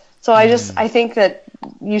 So I think that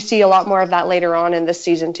you see a lot more of that later on in this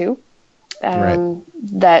season too.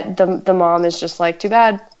 That the mom is just too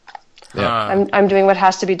bad. Yeah. I'm doing what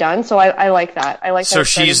has to be done. So I like that. I like that. So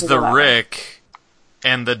she's the Rick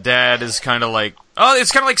and the dad is kind of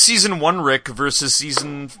it's kind of like season 1 Rick versus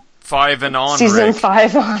season 5 and on season Rick.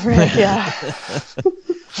 5 on Rick, yeah.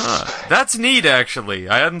 That's neat, actually.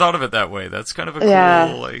 I hadn't thought of it that way. That's kind of a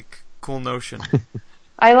cool, cool notion.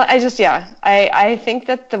 I think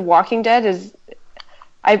that The Walking Dead is...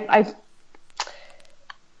 I've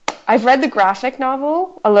read the graphic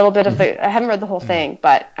novel, a little bit of I haven't read the whole thing,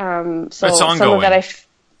 but so it's ongoing. Some of that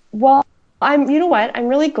you know what? I'm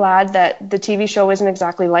really glad that the TV show isn't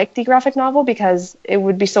exactly like the graphic novel because it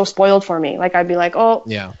would be so spoiled for me. I'd be oh,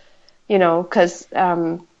 yeah, because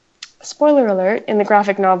spoiler alert, in the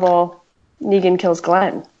graphic novel, Negan kills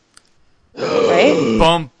Glenn. Right?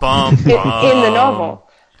 Bum, bum, bum. In the novel.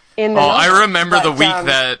 I remember the week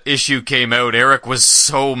that issue came out, Eric was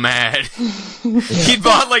so mad. He'd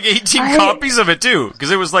bought 18 copies of it too,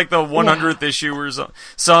 because it was the 100th issue or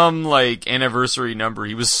some anniversary number.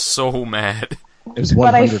 He was so mad. It was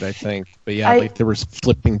 100, I think. But yeah, there was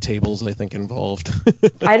flipping tables, I think, involved.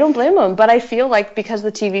 I don't blame him, but I feel because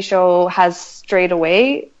the TV show has strayed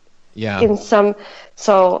away in some...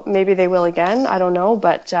 So maybe they will again, I don't know,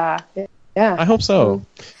 but yeah. I hope so.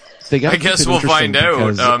 I guess we'll find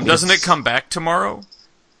out. Doesn't it come back tomorrow?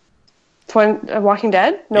 Walking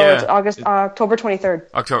Dead? No, it's October 23rd.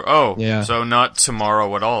 October. Oh, yeah. So not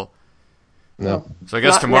tomorrow at all. No. So I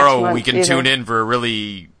guess tomorrow we can tune in for a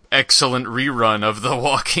really excellent rerun of The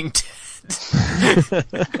Walking Dead.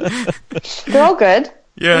 They're all good.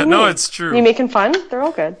 Yeah, no, it's true. You making fun? They're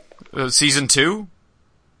all good. Season 2?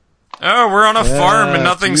 Oh, we're on a farm and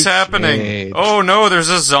nothing's happening. Oh no, there's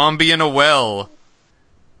a zombie in a well.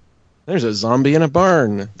 There's a zombie in a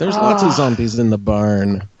barn. There's lots of zombies in the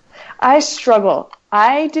barn. I struggle.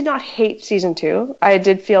 I did not hate season 2. I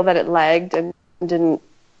did feel that it lagged and didn't,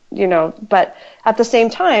 but at the same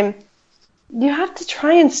time, you have to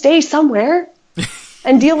try and stay somewhere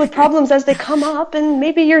and deal with problems as they come up, and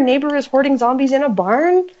maybe your neighbor is hoarding zombies in a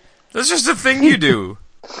barn. That's just a thing you do.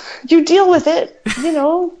 You deal with it,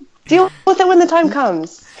 deal with it when the time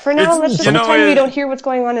comes. For now, let's just pretend we don't hear what's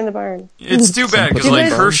going on in the barn. It's too bad,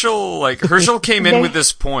 because Herschel came in with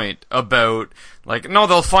this point about, no,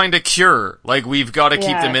 they'll find a cure. We've got to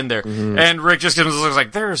keep them in there. Mm-hmm. And Rick just looks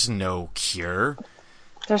like, there's no cure.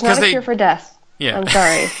 There's not a cure for death. Yeah. I'm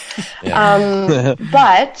sorry.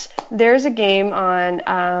 But there's a game on,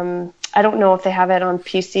 I don't know if they have it on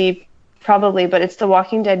PC, probably, but it's the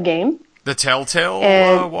Walking Dead game. The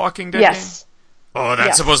Telltale Walking Dead game? Yes. Oh,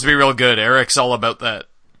 that's supposed to be real good. Eric's all about that.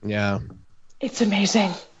 Yeah. It's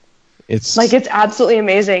amazing. It's absolutely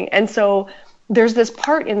amazing. And so there's this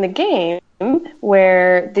part in the game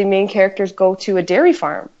where the main characters go to a dairy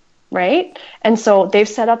farm, right? And so they've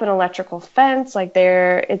set up an electrical fence,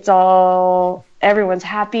 everyone's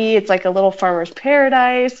happy. It's like a little farmer's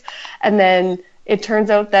paradise. And then it turns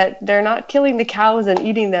out that they're not killing the cows and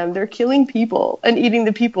eating them. They're killing people and eating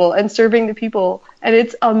the people and serving the people. And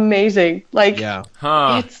it's amazing.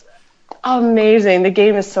 It's amazing. The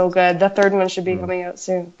game is so good. The third one should be coming out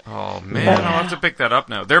soon. Oh, man. I'll have to pick that up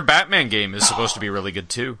now. Their Batman game is supposed to be really good,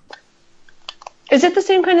 too. Is it the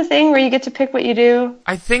same kind of thing where you get to pick what you do?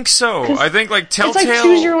 I think so. I think, Telltale... It's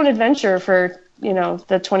choose your own adventure for, the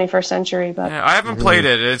 21st century. But yeah, I haven't played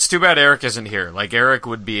it. It's too bad Eric isn't here. Eric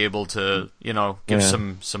would be able to, give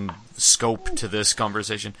some scope to this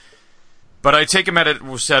conversation. But I take him at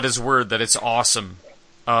his word that it's awesome.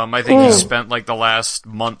 I think he spent, the last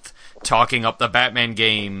month talking up the Batman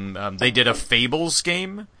game. They did a Fables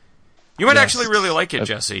game. You might actually really like it,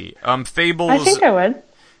 Jesse. Fables... I think I would.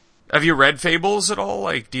 Have you read Fables at all?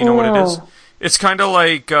 Do you know what it is? It's kind of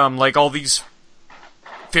like all these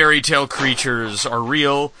fairy tale creatures are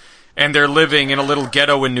real, and they're living in a little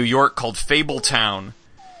ghetto in New York called Fabletown.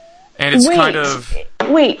 And it's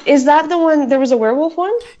Wait, is that the one? There was a werewolf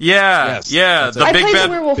one? Yeah, yes, the big bad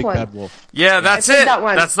werewolf one. Bad wolf. Yeah, that's it.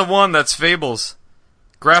 That's the one. That's Fables.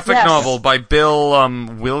 Graphic novel by Bill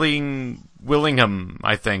Willingham,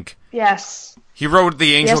 I think. Yes. He wrote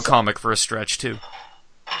the Angel comic for a stretch too.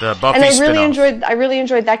 The Buffy and I spin-off. really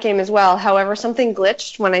enjoyed that game as well. However, something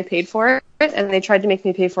glitched when I paid for it, and they tried to make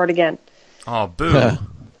me pay for it again. Oh, boo.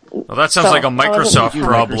 Well, that sounds like a Microsoft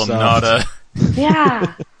problem, not a...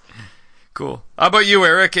 Yeah. Cool. How about you,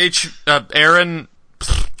 Eric? Aaron,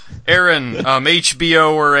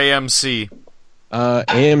 HBO or AMC?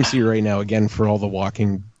 AMC right now, again, for all the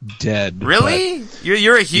Walking Dead. Really?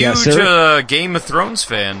 You're a huge Game of Thrones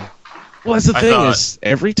fan. Well, that's the thing is,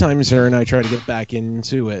 every time Sarah and I try to get back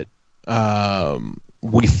into it,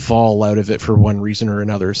 we fall out of it for one reason or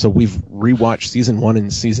another. So we've rewatched season 1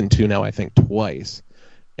 and season 2 now, I think, twice.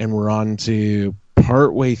 And we're on to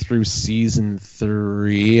partway through season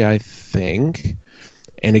 3, I think.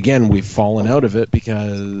 And again, we've fallen out of it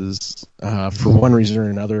because for one reason or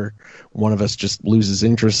another, one of us just loses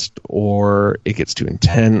interest or it gets too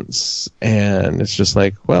intense. And it's just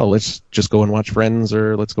like, well, let's just go and watch Friends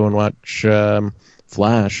or let's go and watch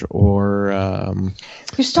Flash or...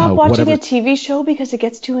 you stop watching a TV show because it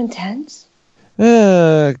gets too intense?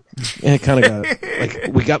 It kind of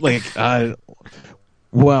got... we got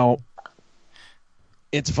well...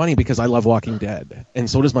 It's funny because I love Walking Dead, and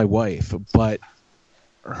so does my wife, but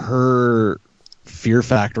her fear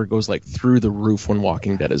factor goes through the roof when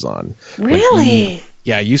Walking Dead is on. Really?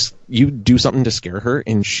 You do something to scare her,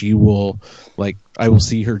 and she will, I will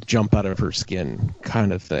see her jump out of her skin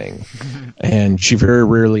kind of thing. And she very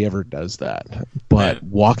rarely ever does that. But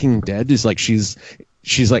Walking Dead is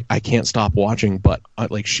she's like, I can't stop watching, but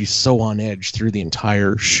she's so on edge through the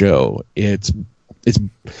entire show. It's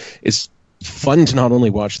fun to not only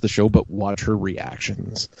watch the show but watch her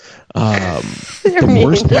reactions. The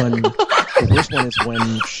worst one is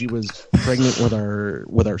when she was pregnant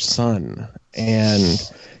with our son,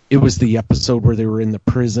 and it was the episode where they were in the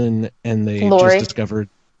prison and they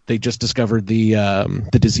just discovered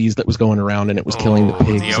the disease that was going around, and it was killing the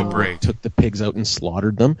pigs. The outbreak. And took the pigs out and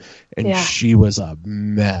slaughtered them, and she was a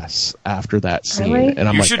mess after that scene. Really? And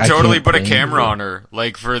I'm you should totally put a camera on her,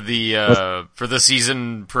 for the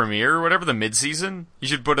season premiere or whatever, the mid-season. You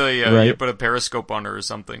should put a periscope on her or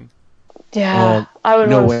something. Yeah, I would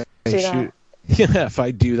want to see that. Yeah, if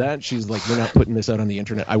I do that, she's like, "You're not putting this out on the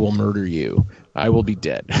internet. I will murder you. I will be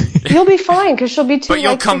dead." You'll be fine because she'll be too. But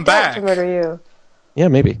you'll come back to murder you. Yeah,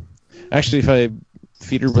 maybe. Actually, if I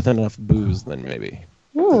feed her with enough booze, then maybe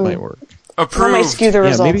it might work. Approved. I might skew the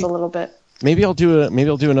results a little bit. Maybe I'll do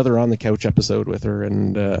another on the couch episode with her,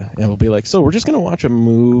 and we'll be like, so we're just gonna watch a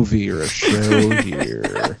movie or a show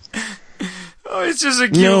here. Oh, it's just a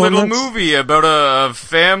cute little movie about a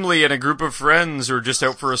family and a group of friends who are just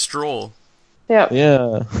out for a stroll. Yep.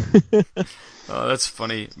 Yeah. Oh, that's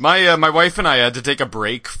funny. My wife and I had to take a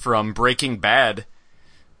break from Breaking Bad.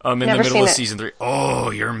 In the middle of season 3. Oh,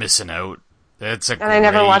 you're missing out. That's a great And I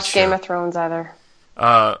never watched show. Game of Thrones either.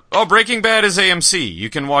 Breaking Bad is AMC. You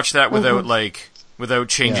can watch that without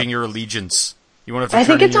changing your allegiance. You won't have to. I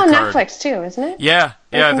think it's on card. Netflix too, isn't it? Yeah,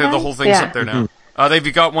 the whole thing's up there now. Mm-hmm.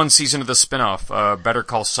 They've got one season of the spin-off, Better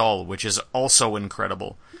Call Saul, which is also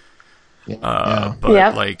incredible. But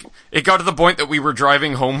it got to the point that we were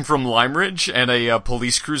driving home from Lime Ridge and a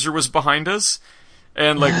police cruiser was behind us,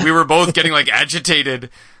 and we were both getting agitated,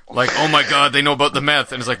 oh my god, they know about the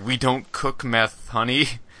meth, and it's like, we don't cook meth, honey. And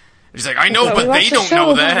he's like, I know, but they don't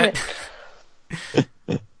know that.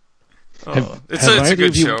 It's a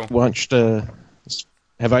good show.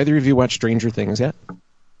 Have either of you watched Stranger Things yet?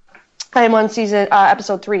 I am on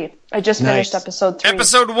episode 3. I just finished episode 3.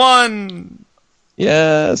 Episode 1.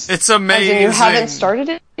 Yes, it's amazing. As in you haven't started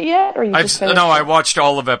it yet, or you just finished it? I watched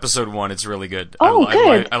all of episode 1. It's really good. Oh,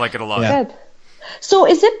 good. I like it a lot. Yeah. Good. So,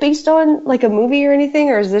 is it based on a movie or anything,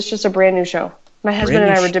 or is this just a brand new show? My husband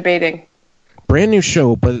and I were debating. Brand new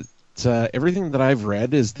show, but everything that I've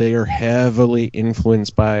read is they are heavily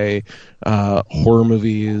influenced by horror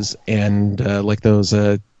movies and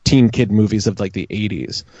those teen kid movies of the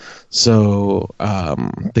 80s. So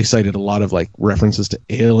they cited a lot of references to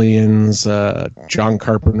Aliens, John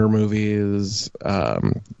Carpenter movies,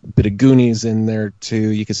 bit of Goonies in there too.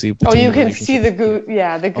 You can see. You can see the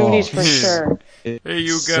Goonies for sure. Hey,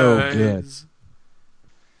 you guys. So good.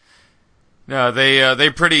 No, they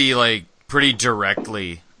pretty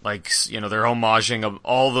directly. They're homaging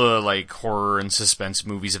all the horror and suspense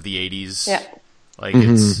movies of the 80s. Yeah.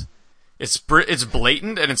 It's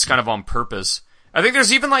blatant and it's kind of on purpose. I think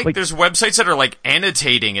there's even there's websites that are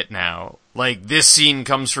annotating it now. This scene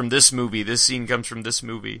comes from this movie, this scene comes from this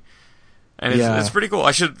movie. And it's pretty cool.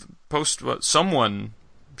 I should post someone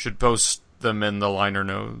should post them in the liner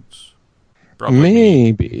notes. Probably.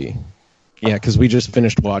 Maybe. Yeah, because we just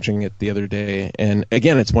finished watching it the other day, and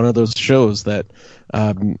again, it's one of those shows that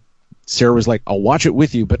Sarah was like, "I'll watch it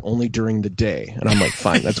with you, but only during the day," and I'm like,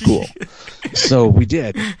 "Fine, that's cool." So we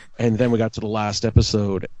did, and then we got to the last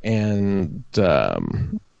episode, and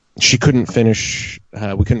she couldn't finish.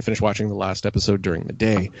 We couldn't finish watching the last episode during the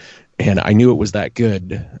day, and I knew it was that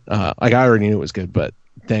good. I already knew it was good, but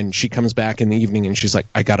then she comes back in the evening, and she's like,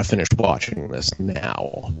 "I got to finish watching this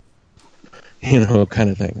now."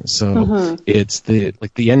 Kind of thing. So it's the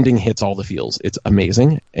ending hits all the feels. It's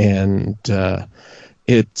amazing, and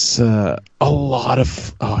it's a lot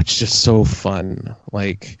of it's just so fun.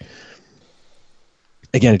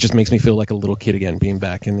 Again, it just makes me feel like a little kid again, being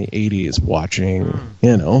back in the 80s, watching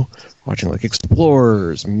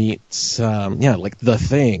Explorers meets The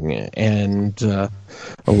Thing, and a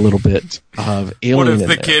little bit of Alien. What if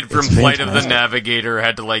the kid from Flight of the Navigator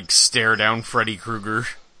had to stare down Freddy Krueger?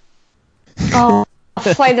 Oh,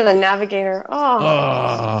 Flight of the Navigator.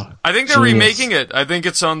 Oh. I think they're remaking it. I think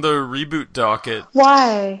it's on the reboot docket.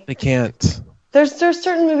 Why? They can't. There's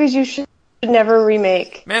certain movies you should never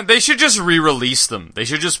remake. Man, they should just re-release them. They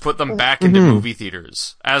should just put them back into movie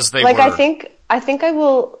theaters as they were. I think I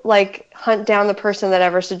will hunt down the person that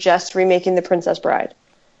ever suggests remaking The Princess Bride.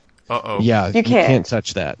 Uh-oh. Yeah, you can't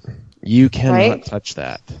touch that. You cannot touch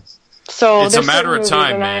that. So it's a matter of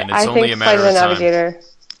time, man. It's only a matter of time.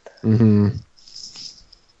 Mm-hmm.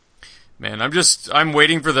 Man, I'm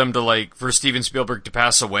waiting for them to for Steven Spielberg to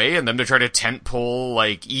pass away and them to try to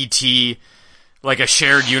tentpole E.T. A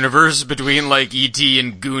shared universe between E.T.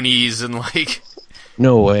 and Goonies and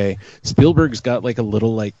No way. Spielberg's got a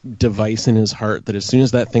little device in his heart that as soon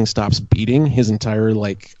as that thing stops beating, his entire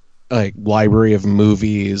library of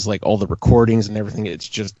movies, all the recordings and everything, it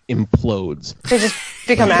just implodes. They just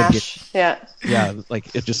become ash. Yeah. Yeah,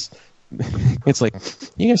 it just. It's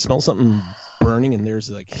you guys smell something burning, and there's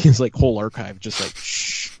his whole archive just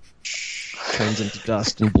turns into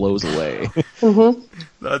dust and blows away. Mm-hmm.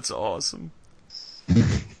 That's awesome.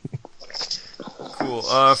 Cool.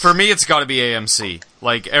 For me, it's got to be AMC.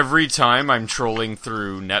 Every time I'm trolling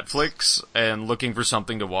through Netflix and looking for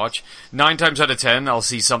something to watch, 9 times out of 10, I'll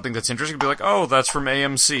see something that's interesting and be like, "Oh, that's from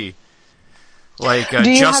AMC." Do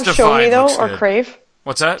you Justified have Show Me though, or good. Crave?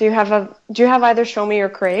 What's that? Do you have either Show Me or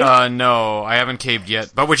Crave? No, I haven't caved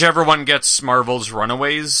yet. But whichever one gets Marvel's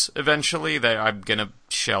Runaways eventually, I'm gonna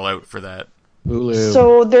shell out for that. Hulu.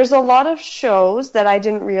 So there's a lot of shows that I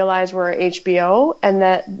didn't realize were HBO, and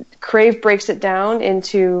that Crave breaks it down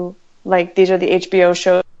into Like, these are the HBO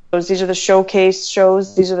shows, these are the Showcase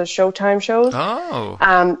shows, these are the Showtime shows. Oh.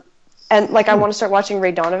 And, like, I want to start watching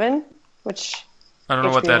Ray Donovan, which... I don't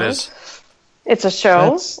know what that HBO. is. It's a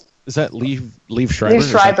show. Is that Liev Schreiber? Liev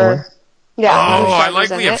Schreiber. Yeah. Oh, Liev I Schreiber's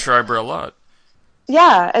like in Liev it. Schreiber a lot.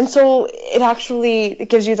 Yeah, and so it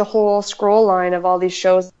gives you the whole scroll line of all these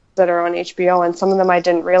shows that are on HBO, and some of them I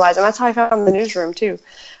didn't realize, and that's how I found The Newsroom too.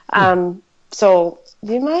 So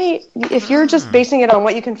you might, if you're just basing it on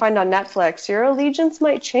what you can find on Netflix, your allegiance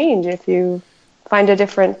might change if you find a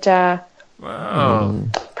different Wow.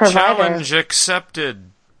 provider. Challenge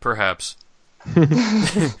accepted, perhaps.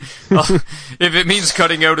 If it means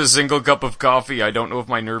cutting out a single cup of coffee, I don't know if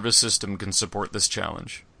my nervous system can support this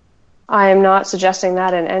challenge. I am not suggesting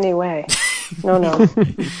that in any way. No.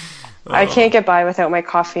 I can't get by without my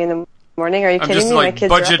coffee in the morning. Are you I'm kidding just me? like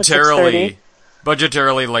My kids are up at 6:30.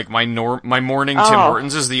 budgetarily, like my morning Tim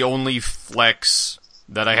Hortons is the only flex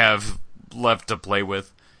that I have left to play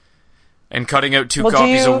with. And cutting out two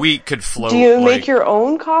coffees a week could float. Do you make your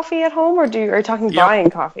own coffee at home, or are you talking buying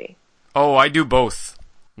coffee? Oh, I do both.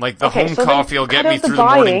 Like the home so coffee will get cut me out the through the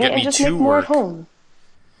morning, buying get and me just to make more work. at home.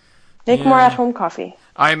 Make more at home coffee.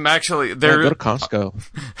 I'm actually Yeah, there. go to Costco.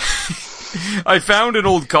 I found an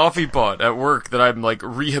old coffee pot at work that I'm like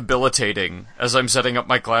rehabilitating as I'm setting up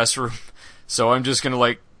my classroom. So I'm just gonna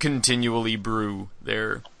like continually brew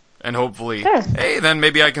there, and hopefully, hey, then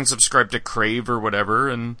maybe I can subscribe to Crave or whatever,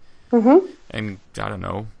 and I don't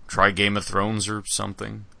know, try Game of Thrones or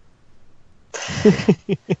something.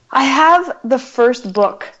 I have the first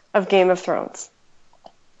book of Game of Thrones,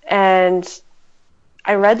 and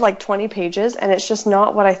I read like 20 pages, and it's just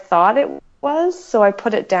not what I thought it was, so I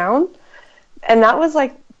put it down. And that was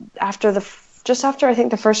like just after I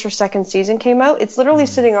think the first or second season came out. It's literally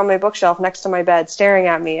sitting on my bookshelf next to my bed, staring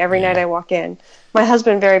at me every night I walk in. My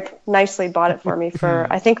husband very nicely bought it for me for,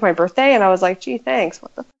 I think, my birthday, and I was like, gee, thanks.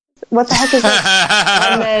 What the heck is this?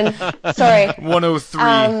 And then, sorry.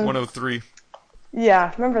 103.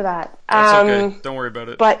 Yeah, remember that. That's okay. Don't worry about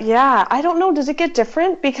it. But yeah, I don't know. Does it get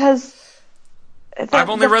different? Because I've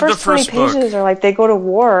only read the first 20 pages book. are like they go to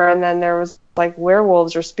war, and then there was like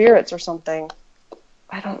werewolves or spirits or something.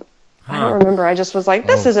 I don't remember. I just was like,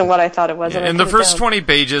 this isn't what I thought it was. Yeah, and in the first 20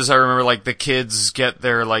 pages, I remember like the kids get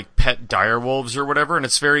their like pet direwolves or whatever, and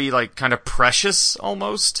it's very like kind of precious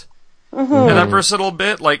almost. And that first little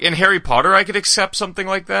bit, like in Harry Potter, I could accept something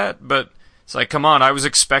like that, but it's like, come on, I was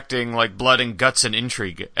expecting like blood and guts and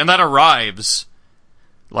intrigue, and that arrives.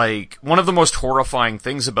 Like, one of the most horrifying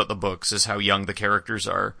things about the books is how young the characters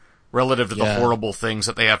are relative to the horrible things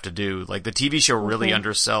that they have to do. Like, the TV show really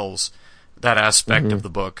undersells that aspect of the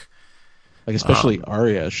book. Like, especially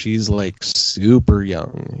Arya, she's like super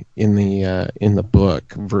young in the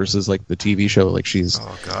book versus like the TV show. Like, she's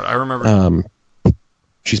Oh god, I remember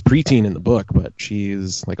she's preteen in the book, but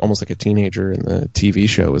she's like almost like a teenager in the TV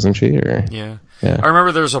show, isn't she? Or Yeah. I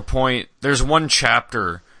remember there's one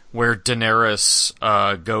chapter where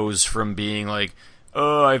Daenerys goes from being like,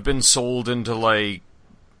 oh, I've been sold into like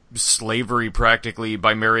slavery practically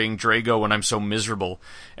by marrying Drago and I'm so miserable.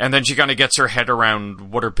 And then she kind of gets her head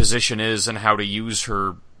around what her position is and how to use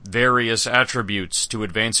her various attributes to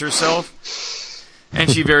advance herself. And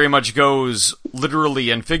she very much goes literally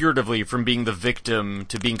and figuratively from being the victim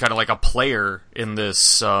to being kind of like a player in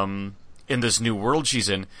this new world she's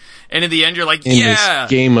in. And in the end, you're like, in this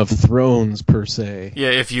Game of Thrones, per se.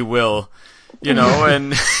 Yeah, if you will. You know,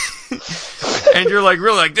 and and you're like,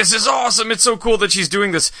 really, like, this is awesome. It's so cool that she's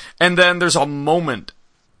doing this. And then there's a moment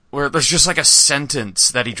where there's just like a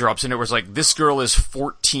sentence that he drops in it where it's like, this girl is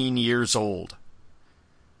 14 years old.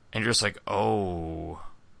 And you're just like, oh,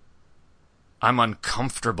 I'm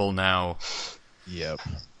uncomfortable now. Yep.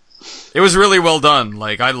 It was really well done.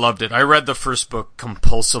 Like, I loved it. I read the first book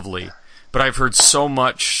compulsively, but I've heard so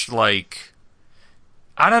much, like,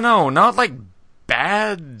 I don't know, not like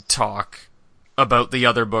bad talk about the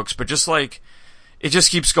other books, but just like, it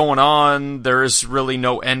just keeps going on. There is really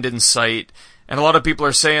no end in sight. And a lot of people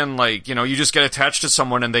are saying, like, you know, you just get attached to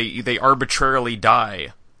someone and they arbitrarily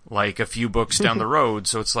die, like, a few books down the road.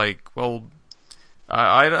 So it's like, well,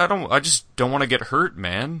 I just don't want to get hurt,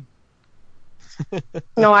 man.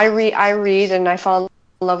 No, I read and I fall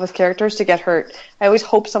in love with characters to get hurt. I always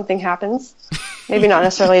hope something happens. Maybe not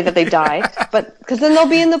necessarily that they die, but because then they'll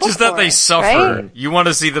be in the book. Just that they suffer. Right? You want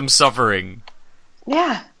to see them suffering.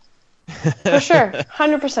 Yeah, for sure,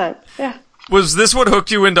 100%. Yeah. Was this what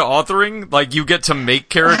hooked you into authoring? Like, you get to make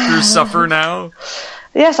characters suffer now?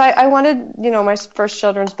 Yes, I wanted, my first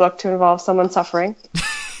children's book to involve someone suffering.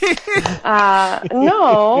 I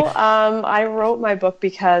wrote my book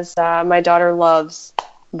because my daughter loves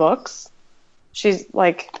books. She's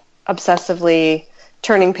like obsessively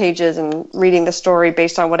turning pages and reading the story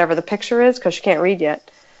based on whatever the picture is, because she can't read yet.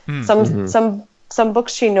 Some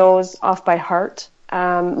books she knows off by heart.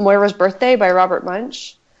 Moira's Birthday by Robert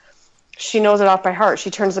Munsch. She knows it off by heart.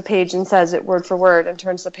 She turns the page and says it word for word, and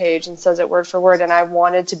turns the page and says it word for word. And I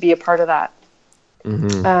wanted to be a part of that.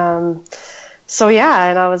 So yeah,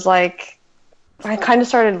 and I was like, I kind of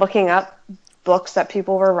started looking up books that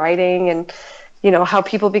people were writing, and how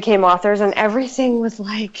people became authors, and everything was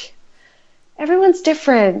like, everyone's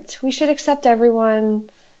different. We should accept everyone.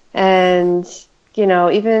 And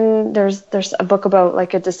even there's a book about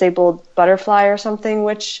like a disabled butterfly or something,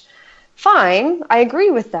 which fine, I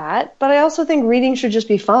agree with that, but I also think reading should just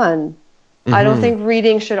be fun. I don't think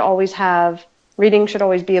reading should always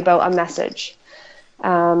be about a message.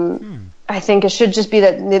 I think it should just be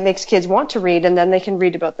that it makes kids want to read, and then they can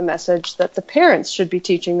read about the message that the parents should be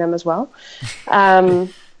teaching them as well.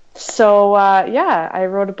 So I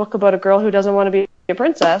wrote a book about a girl who doesn't want to be a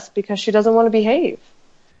princess because she doesn't want to behave.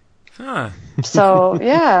 So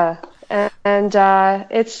yeah, and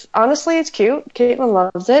it's cute. Caitlin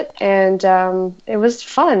loves it, and it was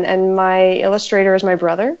fun. And my illustrator is my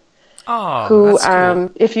brother, who, that's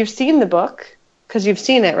cool. If you've seen the book, because you've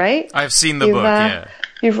seen it, right? I've seen the book. Yeah.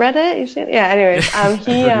 You've read it? You've seen it? Yeah, anyways. He, I've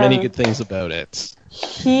heard many good things about it.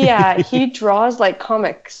 He draws like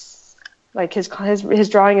comics. Like his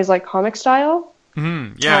drawing is like comic style.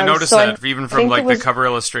 Yeah, I noticed that, even from like the cover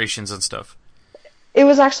illustrations and stuff. It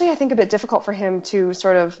was actually, I think, a bit difficult for him to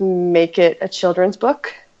sort of make it a children's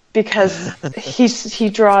book because he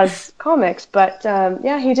draws comics. But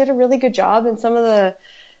he did a really good job, and some of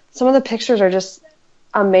the pictures are just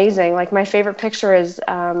amazing. Like my favorite picture is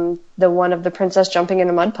the one of the princess jumping in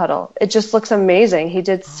a mud puddle. It just looks amazing. He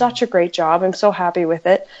did such a great job. I'm so happy with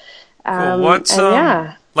it. Can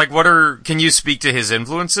you speak to his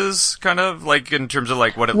influences, kind of like in terms of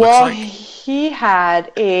like what it looks like? Well, he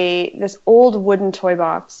had this old wooden toy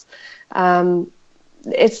box. I don't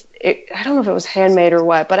know if it was handmade or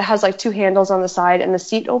what, but it has like two handles on the side, and the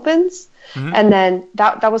seat opens, and then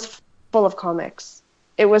that was full of comics.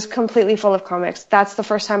 It was completely full of comics. That's the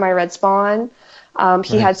first time I read Spawn.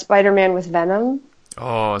 He had Spider-Man with Venom.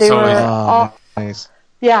 Oh, they were nice.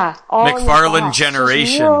 Yeah, all McFarlane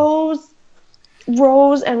generation.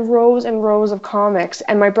 Rows and rows and rows of comics,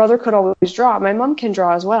 and my brother could always draw. My mom can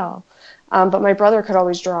draw as well, but my brother could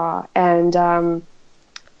always draw, and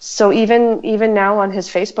so even now on his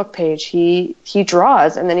Facebook page, he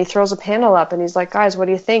draws, and then he throws a panel up, and he's like, "Guys, what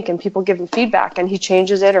do you think?" And people give him feedback, and he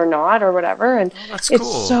changes it or not or whatever, and that's cool.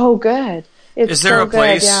 It's so good. Is there a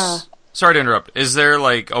place? Yeah. Sorry to interrupt. Is there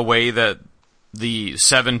like a way that the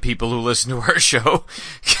 7 people who listen to our show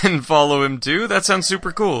can follow him too? That sounds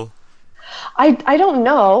super cool. I don't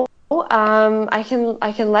know. I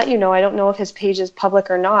can let you know. I don't know if his page is public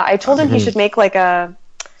or not. I told him he should make like a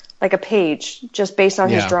page just based on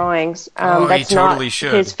his drawings. That's he totally not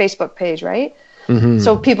should. His Facebook page, right?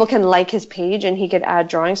 So people can like his page and he could add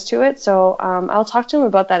drawings to it. So I'll talk to him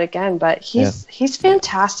about that again. But he's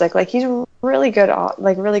fantastic. Like he's really good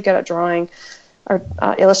at drawing or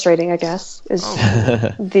illustrating, I guess is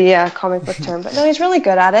the comic book term. But no, he's really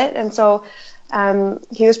good at it. And so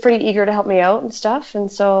he was pretty eager to help me out and stuff.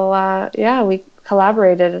 And so we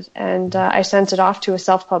collaborated, and I sent it off to a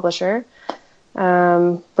self-publisher.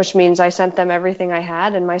 Which means I sent them everything I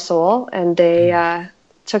had and my soul, and they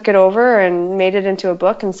took it over and made it into a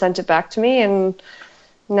book and sent it back to me, and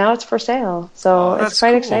now it's for sale. So it's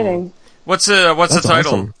quite exciting. What's the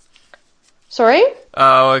title? Awesome. Sorry?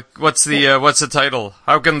 What's the title?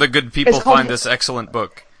 How can the good people find this excellent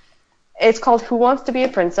book? It's called Who Wants to Be a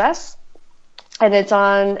Princess, and it's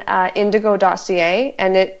on indigo.ca,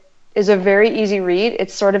 and it is a very easy read.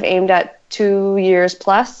 It's sort of aimed at 2 years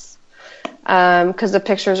plus. Because the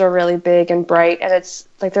pictures are really big and bright, and it's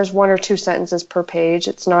like there's 1 or 2 sentences per page.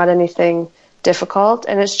 It's not anything difficult,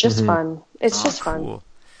 and it's just fun. It's just fun.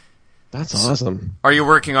 That's awesome. Are you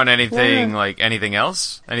working on anything like anything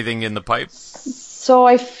else? Anything in the pipe? So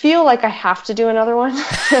I feel like I have to do another one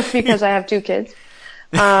because I have 2 kids.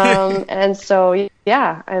 And so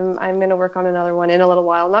I'm going to work on another one in a little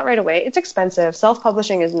while. Not right away. It's expensive.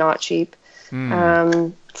 Self-publishing is not cheap.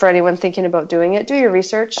 For anyone thinking about doing it, do your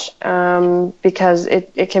research because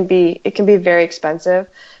it can be very expensive,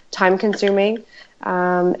 time consuming,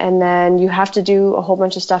 and then you have to do a whole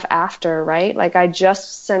bunch of stuff after, right? Like I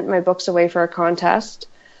just sent my books away for a contest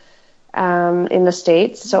in the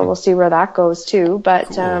States, so we'll see where that goes too. But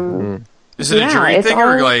cool. Is it a jury thing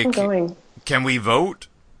or like ongoing. Can we vote?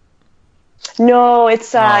 No,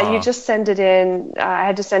 it's you just send it in. I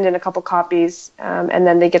had to send in a couple copies, and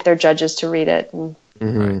then they get their judges to read it. And All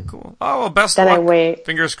right, cool. Oh, well, best Then luck. I wait.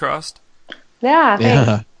 Fingers crossed. Yeah,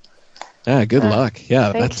 thanks. Yeah, good luck.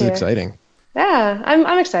 Yeah, thank that's you. exciting. Yeah,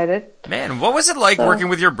 I'm excited. Man, what was it like working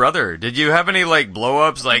with your brother? Did you have any, like,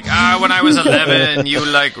 blow-ups? Like, when I was 11, you,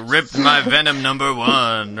 like, ripped my Venom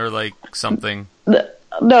 #1, or, like, something.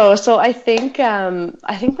 No, so I think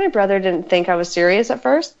my brother didn't think I was serious at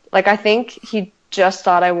first. Like, I think he just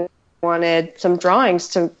thought I wanted some drawings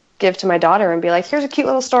to give to my daughter and be like, here's a cute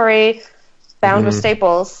little story bound with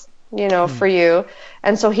staples, for you.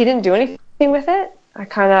 And so he didn't do anything with it.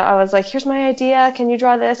 I was like, here's my idea, can you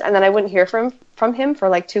draw this? And then I wouldn't hear from him for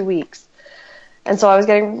like 2 weeks. And so I was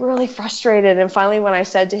getting really frustrated. And finally, when I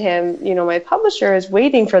said to him, my publisher is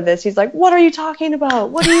waiting for this, he's like, what are you talking about?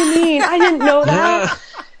 What do you mean? I didn't know that.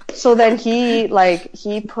 So then he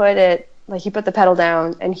put the pedal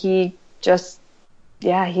down, and he just,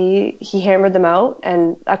 he hammered them out.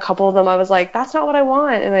 And a couple of them I was like, that's not what I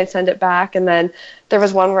want. And I'd send it back. And then there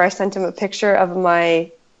was one where I sent him a picture of my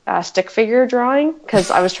stick figure drawing,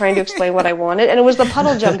 because I was trying to explain what I wanted, and it was the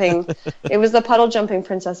puddle jumping. It was the puddle jumping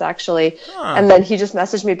princess, actually. And then he just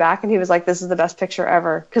messaged me back, and he was like, "This is the best picture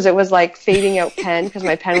ever," because it was like fading out pen, because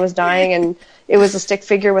my pen was dying, and it was a stick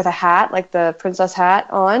figure with a hat, like the princess hat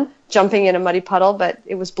on, jumping in a muddy puddle, but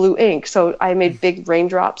it was blue ink, so I made big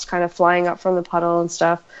raindrops kind of flying up from the puddle and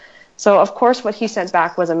stuff. So of course, what he sent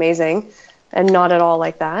back was amazing. And not at all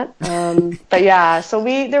like that. But yeah, so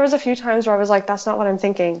there was a few times where I was like, that's not what I'm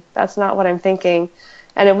thinking. That's not what I'm thinking.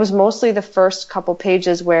 And it was mostly the first couple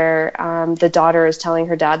pages where the daughter is telling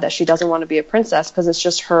her dad that she doesn't want to be a princess because it's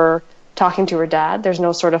just her talking to her dad. There's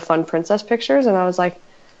no sort of fun princess pictures. And I was like,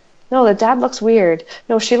 no, the dad looks weird.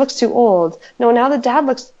 No, she looks too old. No, now the dad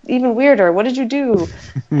looks even weirder. What did you do?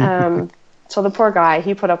 So the poor guy,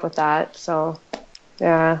 he put up with that. So,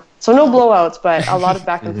 yeah. So no blowouts, but a lot of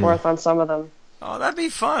back and forth on some of them. Oh, that'd be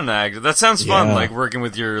fun, actually. That sounds fun, like working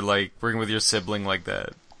with your sibling like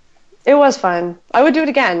that. It was fun. I would do it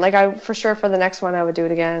again. For sure for the next one I would do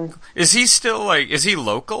it again. Is he still is he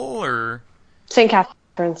local or? St.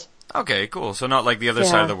 Catharines. Okay, cool. So not like the other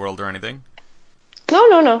side of the world or anything?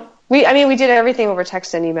 No. We did everything over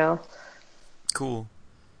text and email. Cool.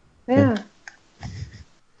 Yeah.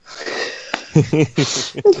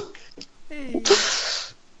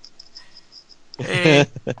 Hey,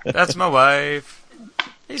 that's my wife.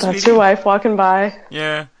 Hey, that's your wife walking by.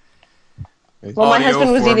 Yeah. Well, my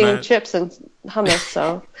husband was eating chips and hummus,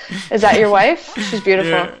 so. Is that your wife? She's beautiful.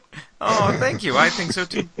 Yeah. Oh, thank you. I think so,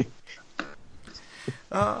 too.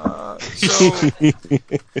 So,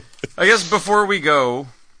 I guess before we go,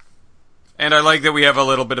 and I like that we have a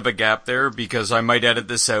little bit of a gap there, because I might edit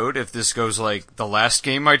this out if this goes like the last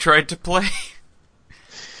game I tried to play.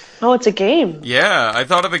 Oh, it's a game. Yeah, I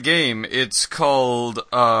thought of a game. It's called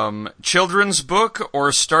Children's Book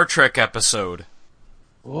or Star Trek Episode.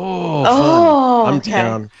 Oh, fun. I'm okay.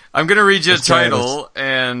 down. I'm going to read you a title,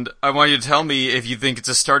 and I want you to tell me if you think it's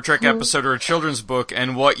a Star Trek episode or a children's book,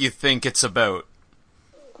 and what you think it's about.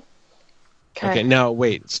 Okay, now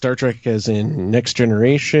wait. Star Trek as in Next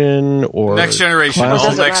Generation or Next Generation, classic?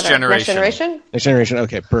 all Next Generation. Next Generation? Next Generation.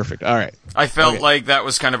 Okay, perfect. All right. I felt like that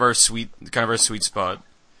was kind of our sweet spot.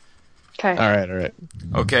 Okay. All right.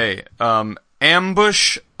 Okay.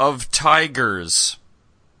 Ambush of Tigers.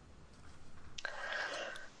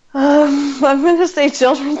 I'm going to say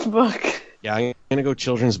children's book. Yeah, I'm going to go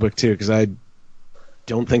children's book too, because I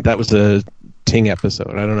don't think that was a Ting episode.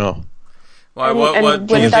 I don't know. Why, And what wouldn't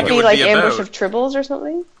do you that think be it would like be Ambush about? of Tribbles or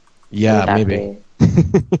something? Yeah, Wouldn't that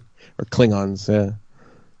maybe. be? Or Klingons, yeah.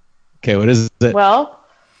 Okay, what is it? Well,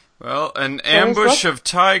 An Children's Ambush book? of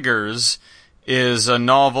Tigers is a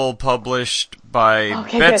novel published by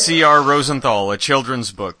Okay, Betsy good. R. Rosenthal, a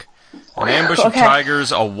children's book. An Ambush of Okay.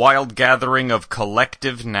 Tigers, a wild gathering of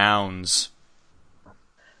collective nouns.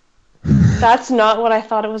 that's not what I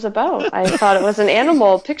thought it was about. I thought it was an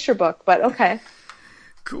animal picture book, but okay.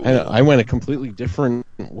 Cool. I went a completely different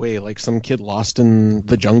way, like some kid lost in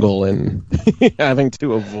the jungle and having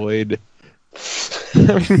to avoid...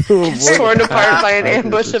 Torn apart by an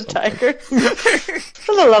ambush of tigers. It's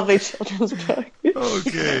a lovely children's book.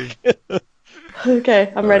 Okay.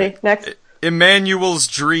 Okay, I'm ready. Next. Emmanuel's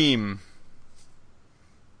Dream.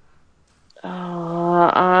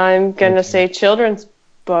 I'm going to say children's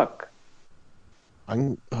book.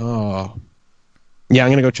 I'm going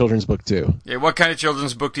to go children's book too. Yeah, what kind of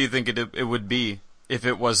children's book do you think it would be if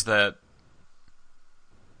it was that?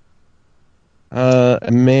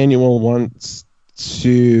 Emmanuel wants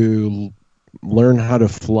to learn how to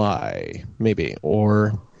fly, maybe,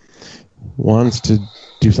 or wants to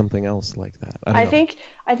do something else like that. I don't know.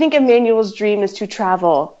 I think Emmanuel's dream is to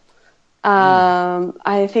travel.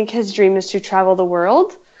 I think his dream is to travel the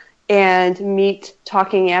world and meet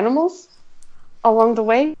talking animals along the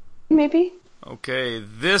way, maybe. Okay,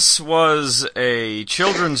 this was a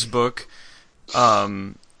children's book.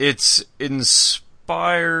 It's inspired...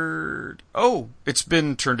 Oh, it's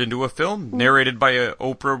been turned into a film, narrated by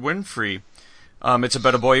Oprah Winfrey. It's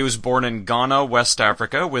about a boy who was born in Ghana, West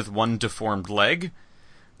Africa, with one deformed leg.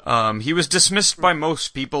 He was dismissed by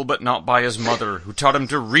most people, but not by his mother, who taught him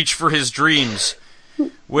to reach for his dreams,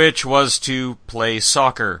 which was to play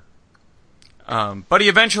soccer. But he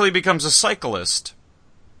eventually becomes a cyclist.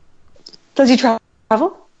 Does he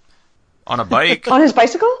travel? On a bike. On his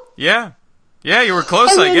bicycle? Yeah. Yeah, you were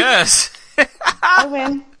close, I guess. I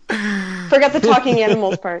win. Forgot the talking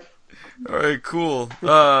animals part. Alright, cool.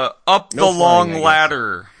 Up the long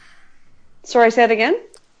ladder. Sorry, say it again?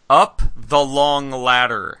 Up the long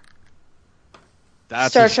ladder.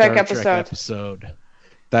 That's Star a Trek episode.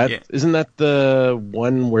 Isn't that the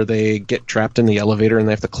one where they get trapped in the elevator and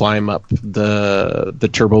they have to climb up the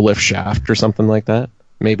turbo lift shaft or something like that?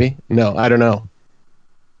 Maybe? No, I don't know.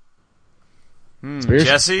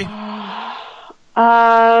 Jesse?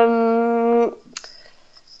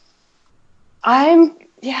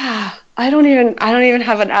 I don't even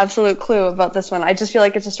have an absolute clue about this one. I just feel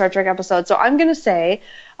like it's a Star Trek episode. So I'm going to say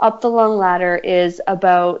Up the Long Ladder is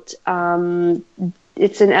about,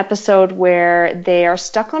 it's an episode where they are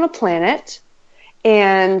stuck on a planet,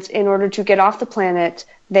 and in order to get off the planet,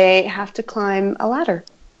 they have to climb a ladder.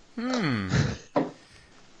 To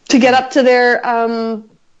get up to their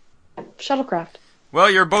shuttlecraft. Well,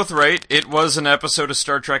 you're both right. It was an episode of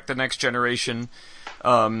Star Trek The Next Generation.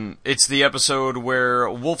 It's the episode where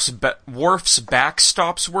Worf's back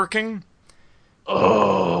stops working.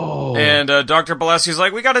 Oh. And Dr. Pulaski's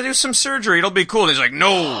like, we gotta do some surgery. It'll be cool. And he's like,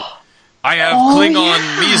 no, I have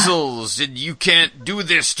Klingon measles, and you can't do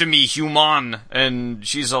this to me, human. And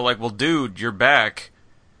she's all like, well, dude, you're back.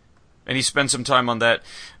 And he spends some time on that.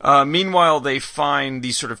 Meanwhile, they find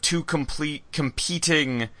these sort of two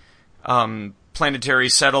competing planetary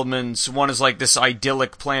settlements. One is like this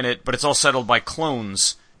idyllic planet, but it's all settled by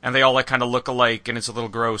clones, and they all like kind of look alike, and it's a little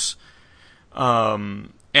gross. And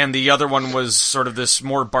the other one was sort of this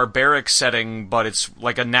more barbaric setting, but it's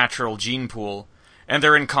like a natural gene pool. And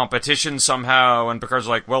they're in competition somehow, and Picard's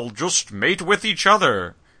like, well, just mate with each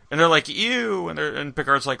other. And they're like, ew, and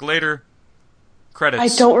Picard's like, later. Credits. I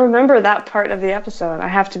don't remember that part of the episode, I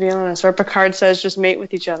have to be honest. Or Picard says, just mate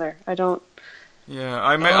with each other. I don't... Yeah,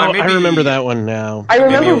 I remember that one now. I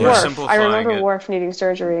remember Worf needing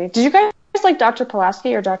surgery. Did you guys like Dr.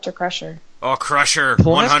 Pulaski or Dr. Crusher? Oh, Crusher,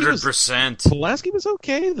 100%. Pulaski was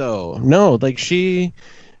okay, though. No, like she...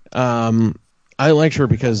 I liked her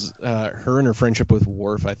because her and her friendship with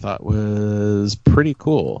Worf, I thought, was pretty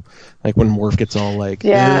cool. Like when Worf gets all like,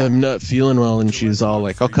 I'm not feeling well, and she's all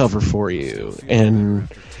like, I'll cover for you. And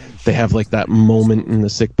they have like that moment in the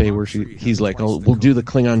sickbay where he's like, we'll do the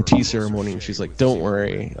Klingon tea ceremony, and she's like, don't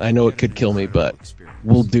worry, I know it could kill me, but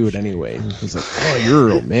we'll do it anyway. And he's like, oh, you're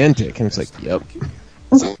romantic. And it's like, yep.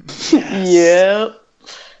 Yep.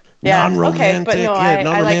 Yeah, non-romantic, okay, but no, I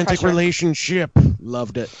non-romantic like relationship.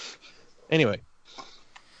 Loved it. Anyway.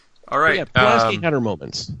 All right. Yeah, Pulaski had her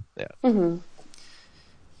moments. Yeah. Mm-hmm.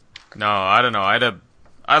 No, I don't know.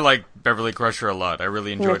 I like Beverly Crusher a lot. I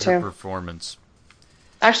really enjoyed her performance.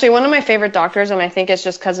 Actually, one of my favorite doctors, and I think it's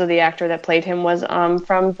just because of the actor that played him, was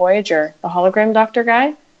from Voyager, the hologram doctor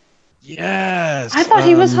guy. Yes. I thought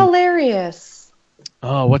he was hilarious.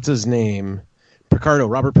 Oh, what's his name?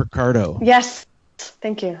 Robert Picardo. Yes.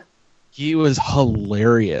 Thank you. He was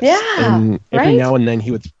hilarious. Yeah, and every now and then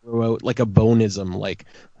he would throw out like a bonism, like,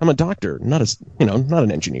 I'm a doctor, not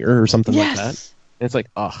an engineer or something like that. And it's like,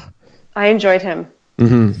 I enjoyed him.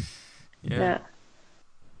 Mm-hmm. Yeah.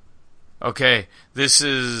 Okay, this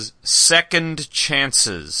is Second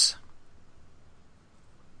Chances.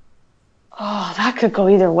 Oh, that could go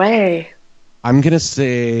either way. I'm going to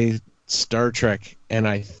say Star Trek, and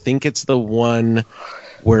I think it's the one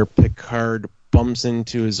where Picard bumps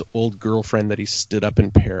into his old girlfriend that he stood up in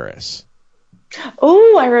Paris.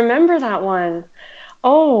 Oh, I remember that one.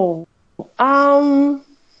 Oh, I'm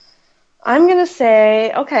going to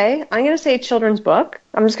say children's book.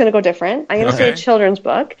 I'm just going to go different. I'm going to say children's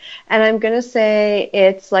book, and I'm going to say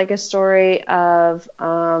it's like a story of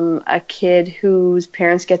a kid whose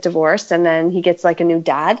parents get divorced, and then he gets like a new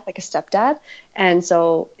dad, like a stepdad, and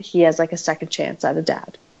so he has like a second chance at a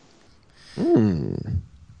dad.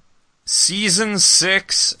 Season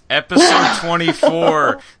 6, Episode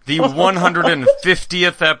 24, the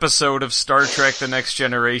 150th episode of Star Trek The Next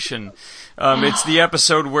Generation. It's the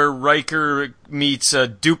episode where Riker meets a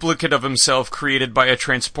duplicate of himself created by a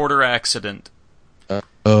transporter accident.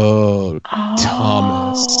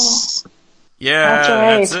 Thomas. Yeah, That's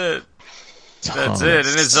that's right. it. That's it.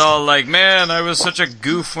 And it's all like, man, I was such a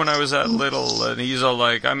goof when I was that little. And he's all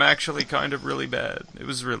like, I'm actually kind of really bad. It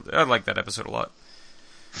was really, I like that episode a lot.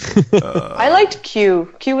 I liked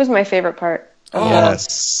Q. Q was my favorite part of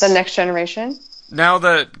Yes. the Next Generation. Now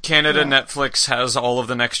that Canada Netflix has all of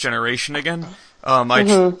the Next Generation again,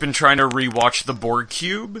 I've been trying to rewatch the Borg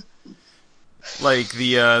Cube. Like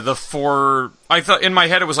the 4, I thought in my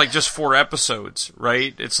head it was like just 4 episodes,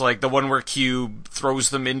 right? It's like the one where Q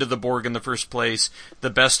throws them into the Borg in the first place, the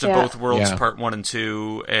Best of Both Worlds Yeah. Part 1 and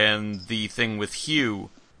 2, and the thing with Hugh,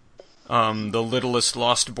 the littlest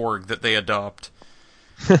lost Borg that they adopt.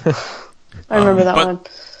 I remember that but- one.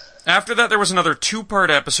 After that, there was another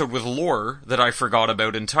 2-part episode with Lore that I forgot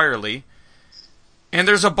about entirely. And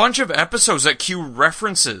there's a bunch of episodes that Q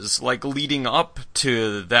references, like, leading up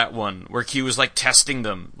to that one, where Q is, like, testing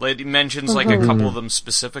them. Like, he mentions, like, a couple of them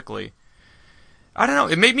specifically. I don't know,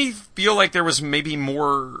 it made me feel like there was maybe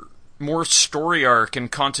more story arc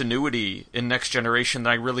and continuity in Next Generation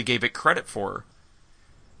than I really gave it credit for.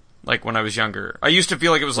 Like, when I was younger. I used to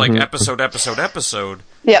feel like it was, like, episode.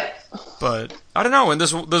 Yep. But I don't know. And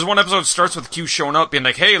this one episode starts with Q showing up, being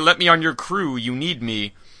like, "Hey, let me on your crew. You need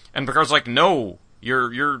me." And Picard's like, "No,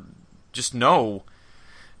 you're just no."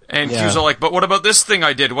 And Q's all like, "But what about this thing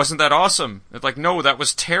I did? Wasn't that awesome?" It's like, "No, that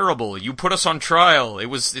was terrible. You put us on trial.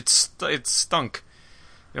 It stunk."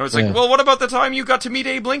 You know, it's like, "Well, what about the time you got to meet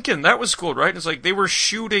Abe Lincoln? That was cool, right?" And it's like they were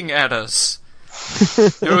shooting at us.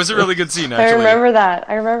 It was a really good scene, actually. I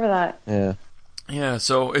remember that. Yeah. Yeah,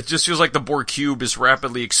 so it just feels like the Borg cube is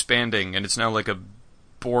rapidly expanding, and it's now like a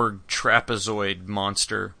Borg trapezoid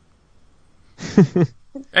monster.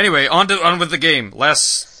 Anyway, on with the game.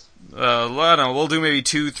 Last, I don't know, we'll do maybe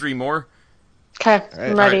 2-3 more. Okay,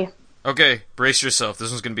 I'm ready. Alright. Okay, brace yourself. This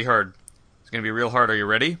one's gonna be hard. It's gonna be real hard. Are you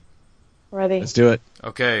ready? Ready. Let's do it.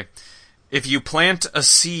 Okay. If you plant a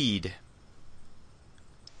seed,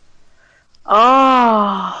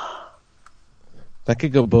 Oh, That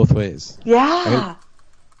could go both ways. yeah.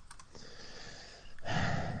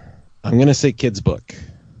 I'm going to say kids' book.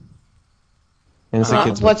 I'm gonna say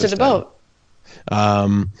kids' book What's this it about?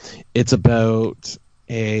 time. It's about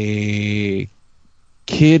a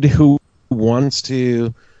kid who wants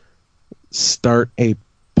to start a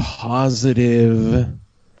positive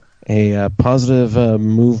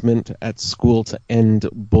movement at school to end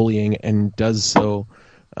bullying, and does so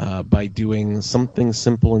by doing something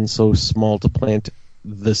simple and so small to plant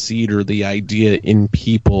the seed or the idea in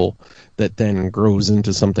people that then grows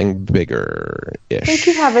into something bigger-ish. I think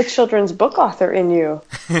you have a children's book author in you.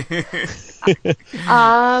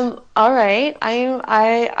 All right.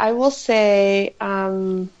 I will say.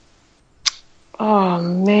 Oh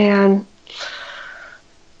man.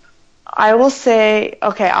 I will say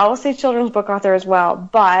children's book author as well,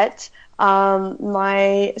 but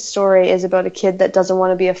my story is about a kid that doesn't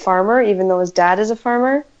want to be a farmer, even though his dad is a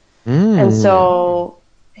farmer. And so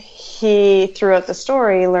he, throughout the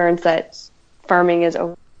story, learns that farming is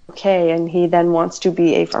okay, and he then wants to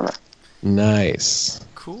be a farmer. Nice.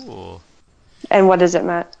 cool. And what is it,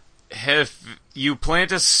 Matt? If You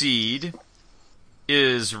Plant a Seed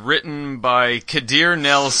is written by Kadir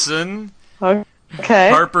Nelson,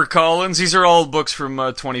 Okay. Harper Collins. These are all books from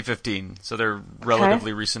 2015, so they're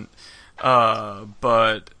relatively recent.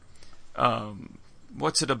 But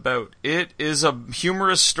what's it about? It is a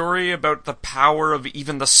humorous story about the power of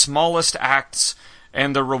even the smallest acts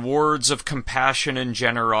and the rewards of compassion and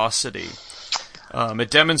generosity.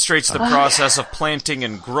 It demonstrates the process of planting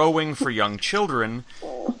and growing for young children,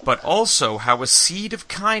 but also how a seed of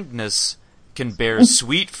kindness can bear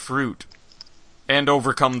sweet fruit and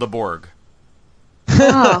overcome the Borg.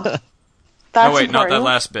 Oh, that's No, wait, not that important.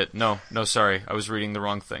 last bit. No, sorry. I was reading the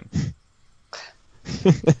wrong thing.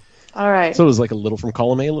 All right. So it was like a little from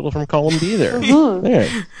column A, a little from column B there. There.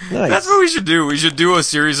 Nice. That's what we should do. We should do a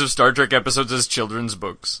series of Star Trek episodes as children's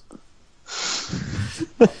books.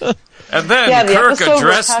 And then Yeah, the Kirk episode with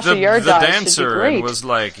addressed Tasha the Yardai should be dancer and great. was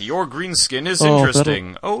like, "Your green skin is Oh,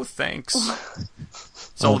 interesting." Oh, thanks.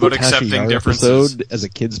 It's all The about Tasha accepting Yar differences. episode as a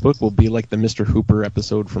kid's book will be like the Mr. Hooper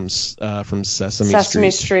episode from Sesame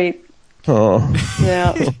Sesame Street. Oh,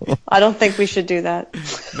 Yeah. I don't think we should do that.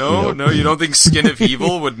 No, you don't think Skin of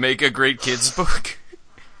Evil would make a great kids book?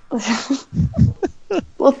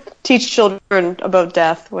 We'll teach children about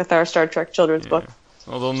death with our Star Trek children's book.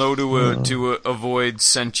 Well, they'll know to avoid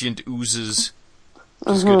sentient oozes.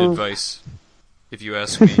 Which is good advice, if you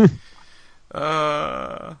ask me.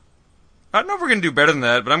 I don't know if we're going to do better than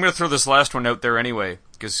that, but I'm going to throw this last one out there anyway,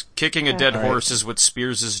 because kicking a dead horse is what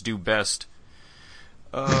Spearses do best.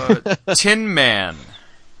 Tin Man.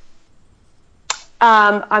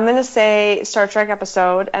 I'm going to say Star Trek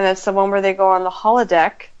episode, and it's the one where they go on the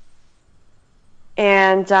holodeck.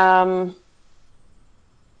 And, oh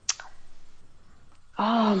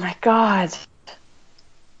my god.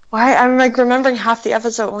 Why? I'm like remembering half the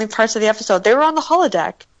episode, only parts of the episode. They were on the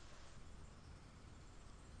holodeck.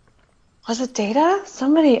 Was it Data?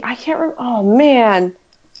 Somebody, I can't remember. Oh man.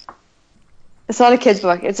 It's not a kid's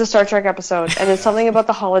book. It's a Star Trek episode, and it's something about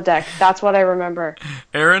the holodeck. That's what I remember.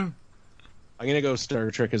 Aaron? I'm going to go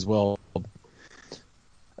Star Trek as well.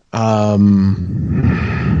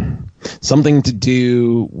 Something to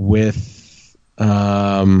do with,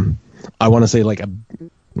 I want to say like a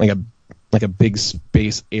big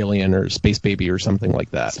space alien or space baby or something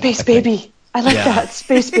like that. Space baby. I like that.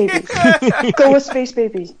 Space baby. Go with space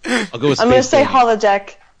baby. I'll go with space I'm going to say baby.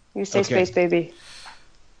 holodeck. You say Okay. space baby.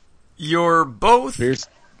 You're both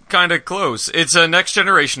kind of close. It's a Next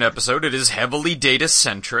Generation episode. It is heavily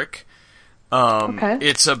data-centric. Okay.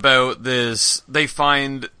 It's about this... They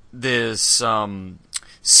find this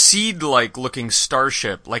seed-like looking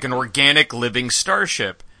starship, like an organic living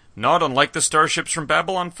starship. Not unlike the starships from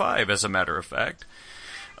Babylon 5, as a matter of fact.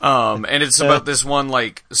 And it's about this one,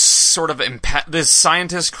 like, sort of... this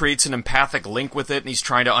scientist creates an empathic link with it, and he's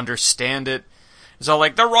trying to understand it. It's all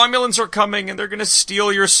like, the Romulans are coming, and they're gonna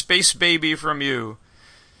steal your space baby from you.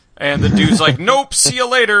 And the dude's like, nope, see you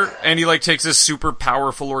later. And he, like, takes this super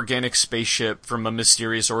powerful organic spaceship from a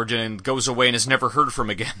mysterious origin and goes away and is never heard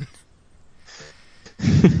from again.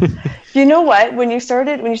 You know what? When you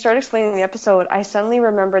started explaining the episode, I suddenly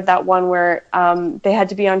remembered that one where they had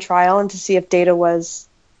to be on trial and to see if Data was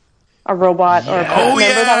a robot or a pet. Oh,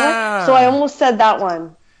 Remember that one? So I almost said that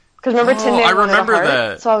one. Because remember Tin Man I wanted a remember heart?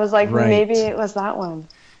 that. So I was like, Right. maybe it was that one.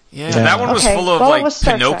 Yeah, that one was Okay, full of, well, it like, was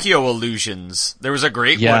Star Trek. Pinocchio illusions. There was a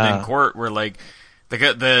great one in court where, like,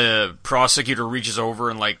 the prosecutor reaches over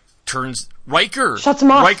and, like, turns... Riker! Shuts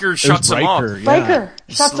him off. Riker shuts him off. Yeah. Riker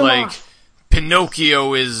shuts him like, off.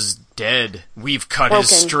 Pinocchio is dead. We've cut his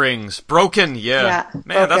Broken. strings. Broken, yeah. Yeah,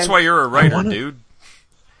 Man, that's broken. why you're a writer, dude.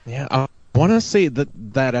 Yeah, I want to say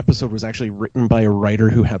that episode was actually written by a writer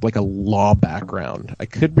who had like a law background. I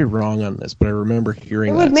could be wrong on this, but I remember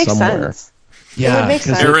hearing It that would make somewhere. sense. Yeah, would make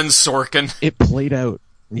 'cause sense. Aaron Sorkin. It played out.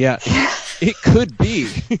 Yeah, it could be.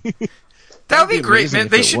 That would be great, amazing man.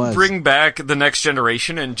 if They it should was. bring back the Next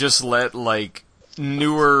Generation and just let, like,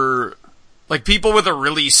 newer... Like, people with a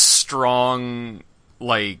really strong,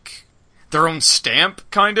 like, their own stamp,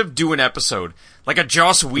 kind of, do an episode. Like, a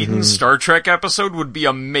Joss Whedon Star Trek episode would be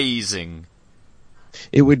amazing.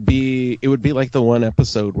 It would be like the one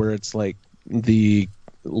episode where it's like the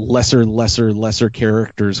lesser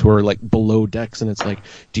characters who are like below decks, and it's like,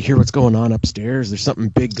 do you hear what's going on upstairs? There's something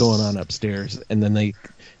big going on upstairs, and then they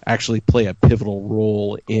actually play a pivotal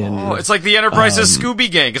role in. Oh, it's like the Enterprise's Scooby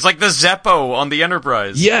Gang. It's like the Zeppo on the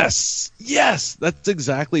Enterprise. Yes, that's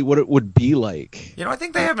exactly what it would be like. You know, I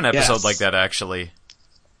think they have an episode Yes. like that, actually.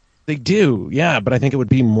 They do, yeah, but I think it would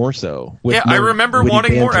be more so. With Yeah, I more remember witty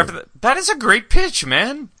wanting more banter. after that. That is a great pitch,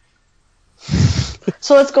 man.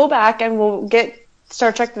 So let's go back and we'll get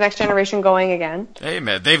Star Trek The Next Generation going again. Hey,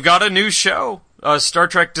 man, they've got a new show. Star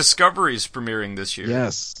Trek Discovery's premiering this year.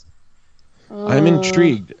 Yes. I'm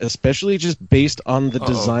intrigued, especially just based on the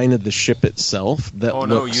design of the ship itself. That Oh,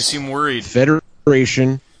 no, looks you seem worried.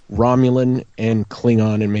 Federation, Romulan, and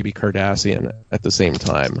Klingon, and maybe Cardassian at the same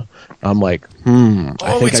time. I'm like, I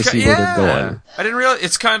think I see where they're going. I didn't realize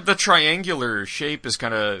it's kind of the triangular shape is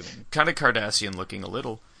kind of Cardassian looking a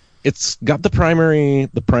little. It's got the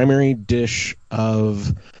primary dish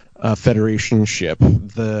of a Federation ship,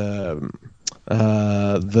 the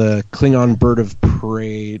Klingon bird of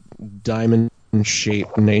prey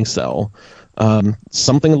diamond-shaped nacelle.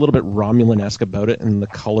 Something a little bit Romulan-esque about it, and the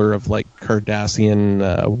color of like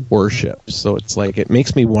Cardassian warships. So it's like it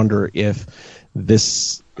makes me wonder if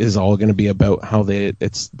this is all going to be about how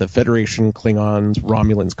it's the Federation, Klingons,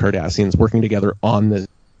 Romulans, Cardassians working together on the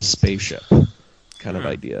spaceship kind of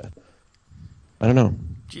idea. I don't know.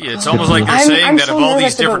 Gee, it's almost like you're I'm saying that so if all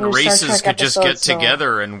these nervous about different new Star races Trek could just get episodes, though.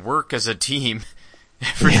 together and work as a team,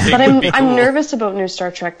 everything But would be cool. I'm nervous about new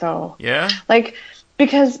Star Trek though. Yeah? Like,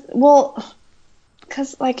 because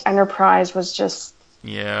like Enterprise was just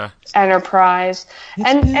Yeah. Enterprise.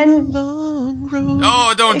 And Long road.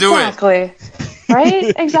 Oh, don't do it. exactly.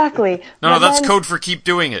 Right? Exactly. No, But that's then- code for keep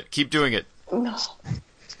doing it. Keep doing it. No.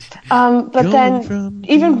 But Going then from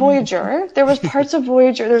even Voyager, there was parts of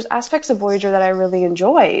Voyager, there's aspects of Voyager that I really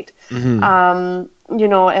enjoyed. You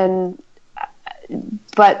know, and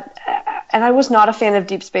I was not a fan of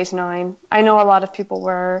Deep Space Nine. I know a lot of people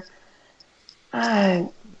were.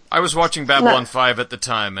 I was watching Babylon 5 at the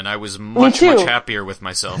time, and I was much happier with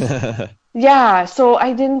myself. Yeah, so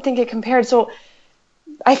I didn't think it compared. So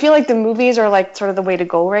I feel like the movies are like sort of the way to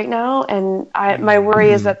go right now, and my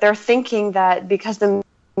worry is that they're thinking that because the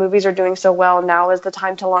movies are doing so well, now is the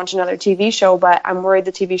time to launch another TV show, but I'm worried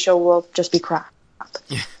the TV show will just be crap.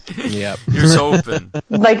 Yep. You're so open.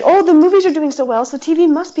 Like, oh, the movies are doing so well, so TV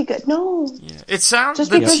must be good. No. Yeah. It sounds,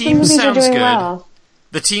 Just the because the team movies are sounds doing good. well.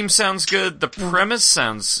 The team sounds good. The premise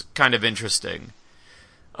sounds kind of interesting.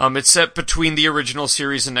 It's set between the original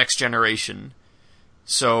series and Next Generation.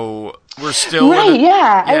 So we're still I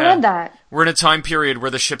read that. We're in a time period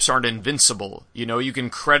where the ships aren't invincible. You know, you can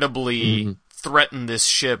credibly threaten this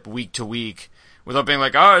ship week to week without being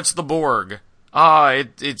like, it's the Borg.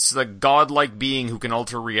 It's the godlike being who can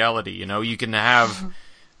alter reality. You know, you can have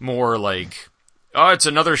more like, it's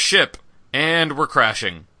another ship and we're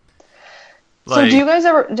crashing. So have you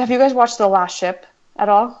guys watched The Last Ship at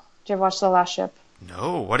all? Did you ever watch The Last Ship?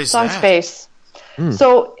 No, what is It's that? on Space.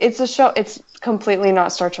 So it's a show. It's completely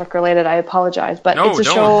not Star Trek related. I apologize, but it's a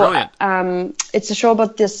show. Brilliant. It's a show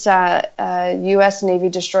about this U.S. Navy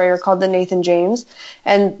destroyer called the Nathan James,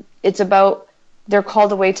 and it's about they're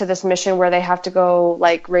called away to this mission where they have to go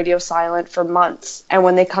like radio silent for months, and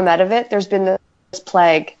when they come out of it, there's been this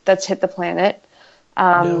plague that's hit the planet.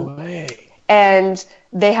 No way. And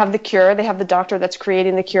they have the cure. They have the doctor that's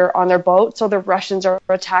creating the cure on their boat. So the Russians are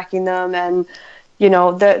attacking them, and you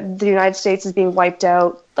know the United States is being wiped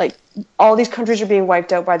out. Like all these countries are being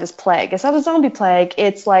wiped out by this plague. It's not a zombie plague.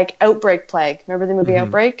 It's like outbreak plague. Remember the movie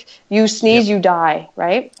Outbreak? You sneeze, you die,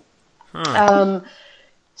 right?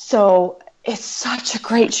 So it's such a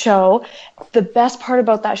great show. The best part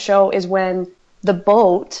about that show is when the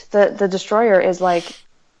boat, the destroyer, is like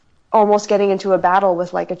almost getting into a battle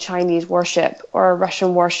with like a Chinese warship or a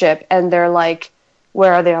Russian warship, and they're like,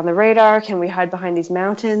 where are they on the radar? Can we hide behind these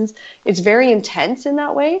mountains? It's very intense in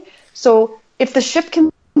that way. So if the ship can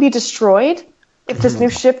be destroyed, if this new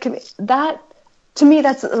ship can be, that, to me,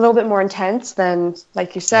 that's a little bit more intense than,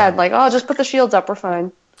 like you said, like, just put the shields up, we're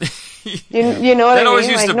fine. You know what I mean? That always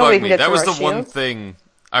used like, to bug me. That was the shields. one thing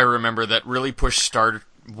I remember that really pushed Star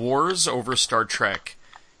Wars over Star Trek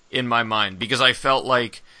in my mind, because I felt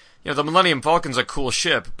like, the Millennium Falcon's a cool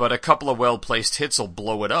ship, but a couple of well-placed hits will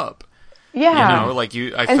blow it up. Yeah. You know, like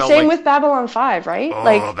I and felt same like, with Babylon 5, right?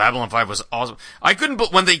 Oh, Babylon 5 was awesome. I couldn't,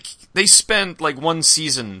 but when they spent like one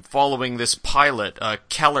season following this pilot,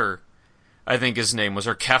 Keller, I think his name was,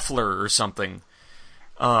 or Keffler or something.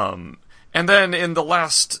 And then in the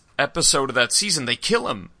last episode of that season, they kill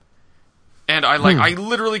him. And I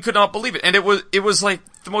literally could not believe it. And it was like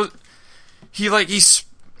the most, he was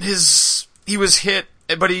hit,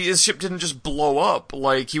 but his ship didn't just blow up.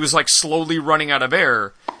 Like, he was like slowly running out of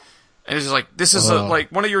air. And it's just like, this is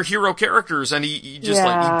like one of your hero characters, and he just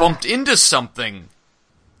like, he bumped into something.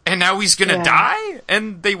 And now he's gonna die?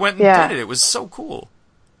 And they went and did it. It was so cool.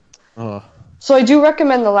 So I do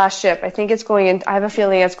recommend The Last Ship. I think it's going in, I have a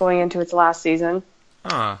feeling it's going into its last season.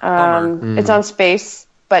 It's on Space,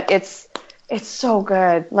 but it's so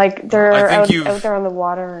good. Like, they're out there on the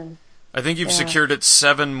water. And I think you've secured it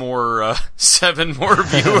 7 more viewers. 7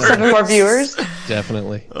 more viewers?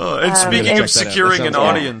 Definitely. And speaking of securing an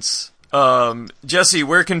audience, Jesse,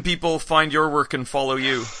 where can people find your work and follow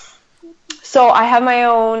you? So I have my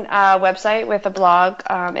own website with a blog.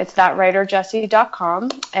 It's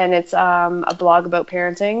thatwriterjessie.com, and it's a blog about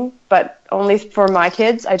parenting, but only for my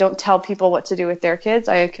kids. I don't tell people what to do with their kids.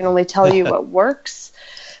 I can only tell you what works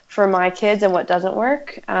for my kids and what doesn't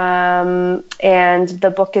work. And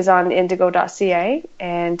the book is on indigo.ca,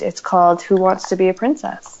 and it's called Who Wants to Be a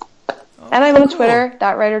Princess? And I'm on Twitter,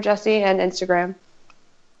 thatwriterjessie, and Instagram,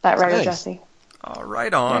 thatwriterjessie. Oh,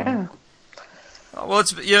 right on. Yeah. Well,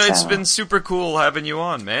 it's been super cool having you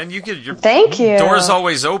on, man. Thank you. Door's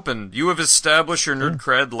always open. You have established your nerd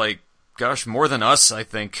cred, like, gosh, more than us, I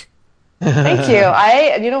think. Thank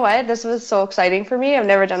you. You know what? This was so exciting for me. I've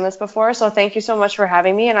never done this before, so thank you so much for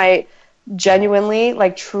having me. And I genuinely,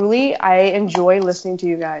 like, truly, I enjoy listening to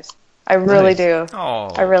you guys. I really do. Oh,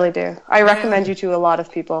 I really do. I recommend you to a lot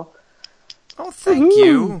of people. Oh, thank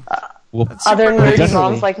you. Other nerdy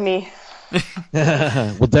moms like me.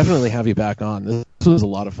 We'll definitely have you back on. This was a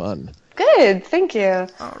lot of fun. Good, thank you.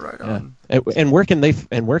 Oh, right on. And where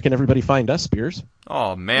can everybody find us, Spears?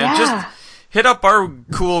 Oh man, just hit up our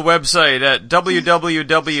cool website at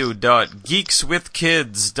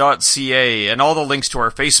www.geekswithkids.ca, and all the links to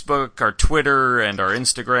our Facebook, our Twitter, and our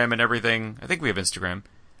Instagram and everything. I think we have Instagram.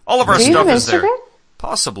 All of our Do you stuff have is there. Instagram?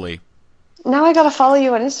 Possibly. Now I gotta follow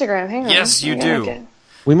you on Instagram. Hang on. Yes, you do.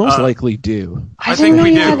 We most likely do. I think didn't know we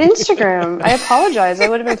you do. had Instagram. I apologize. I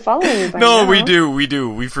would have been following you by No, now. we do.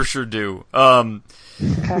 We for sure do. Okay.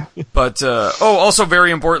 But, also very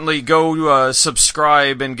importantly, go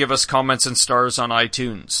subscribe and give us comments and stars on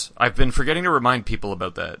iTunes. I've been forgetting to remind people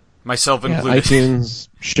about that, myself Yeah, included. iTunes,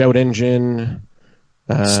 Shout Engine,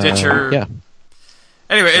 Stitcher. Yeah.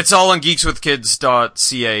 Anyway, it's all on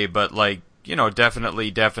geekswithkids.ca, but,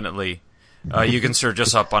 definitely, you can search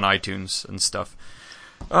us up on iTunes and stuff.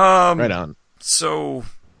 Right on. So,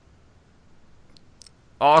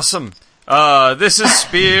 awesome. This is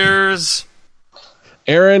Spears.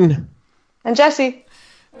 Aaron. And Jesse.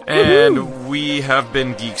 And we have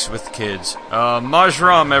been Geeks with Kids.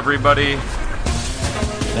 Majram, everybody.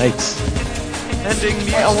 Nights. Ending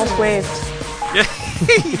music. I almost waved. Yeah,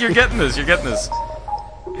 you're getting this.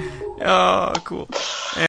 Oh, cool.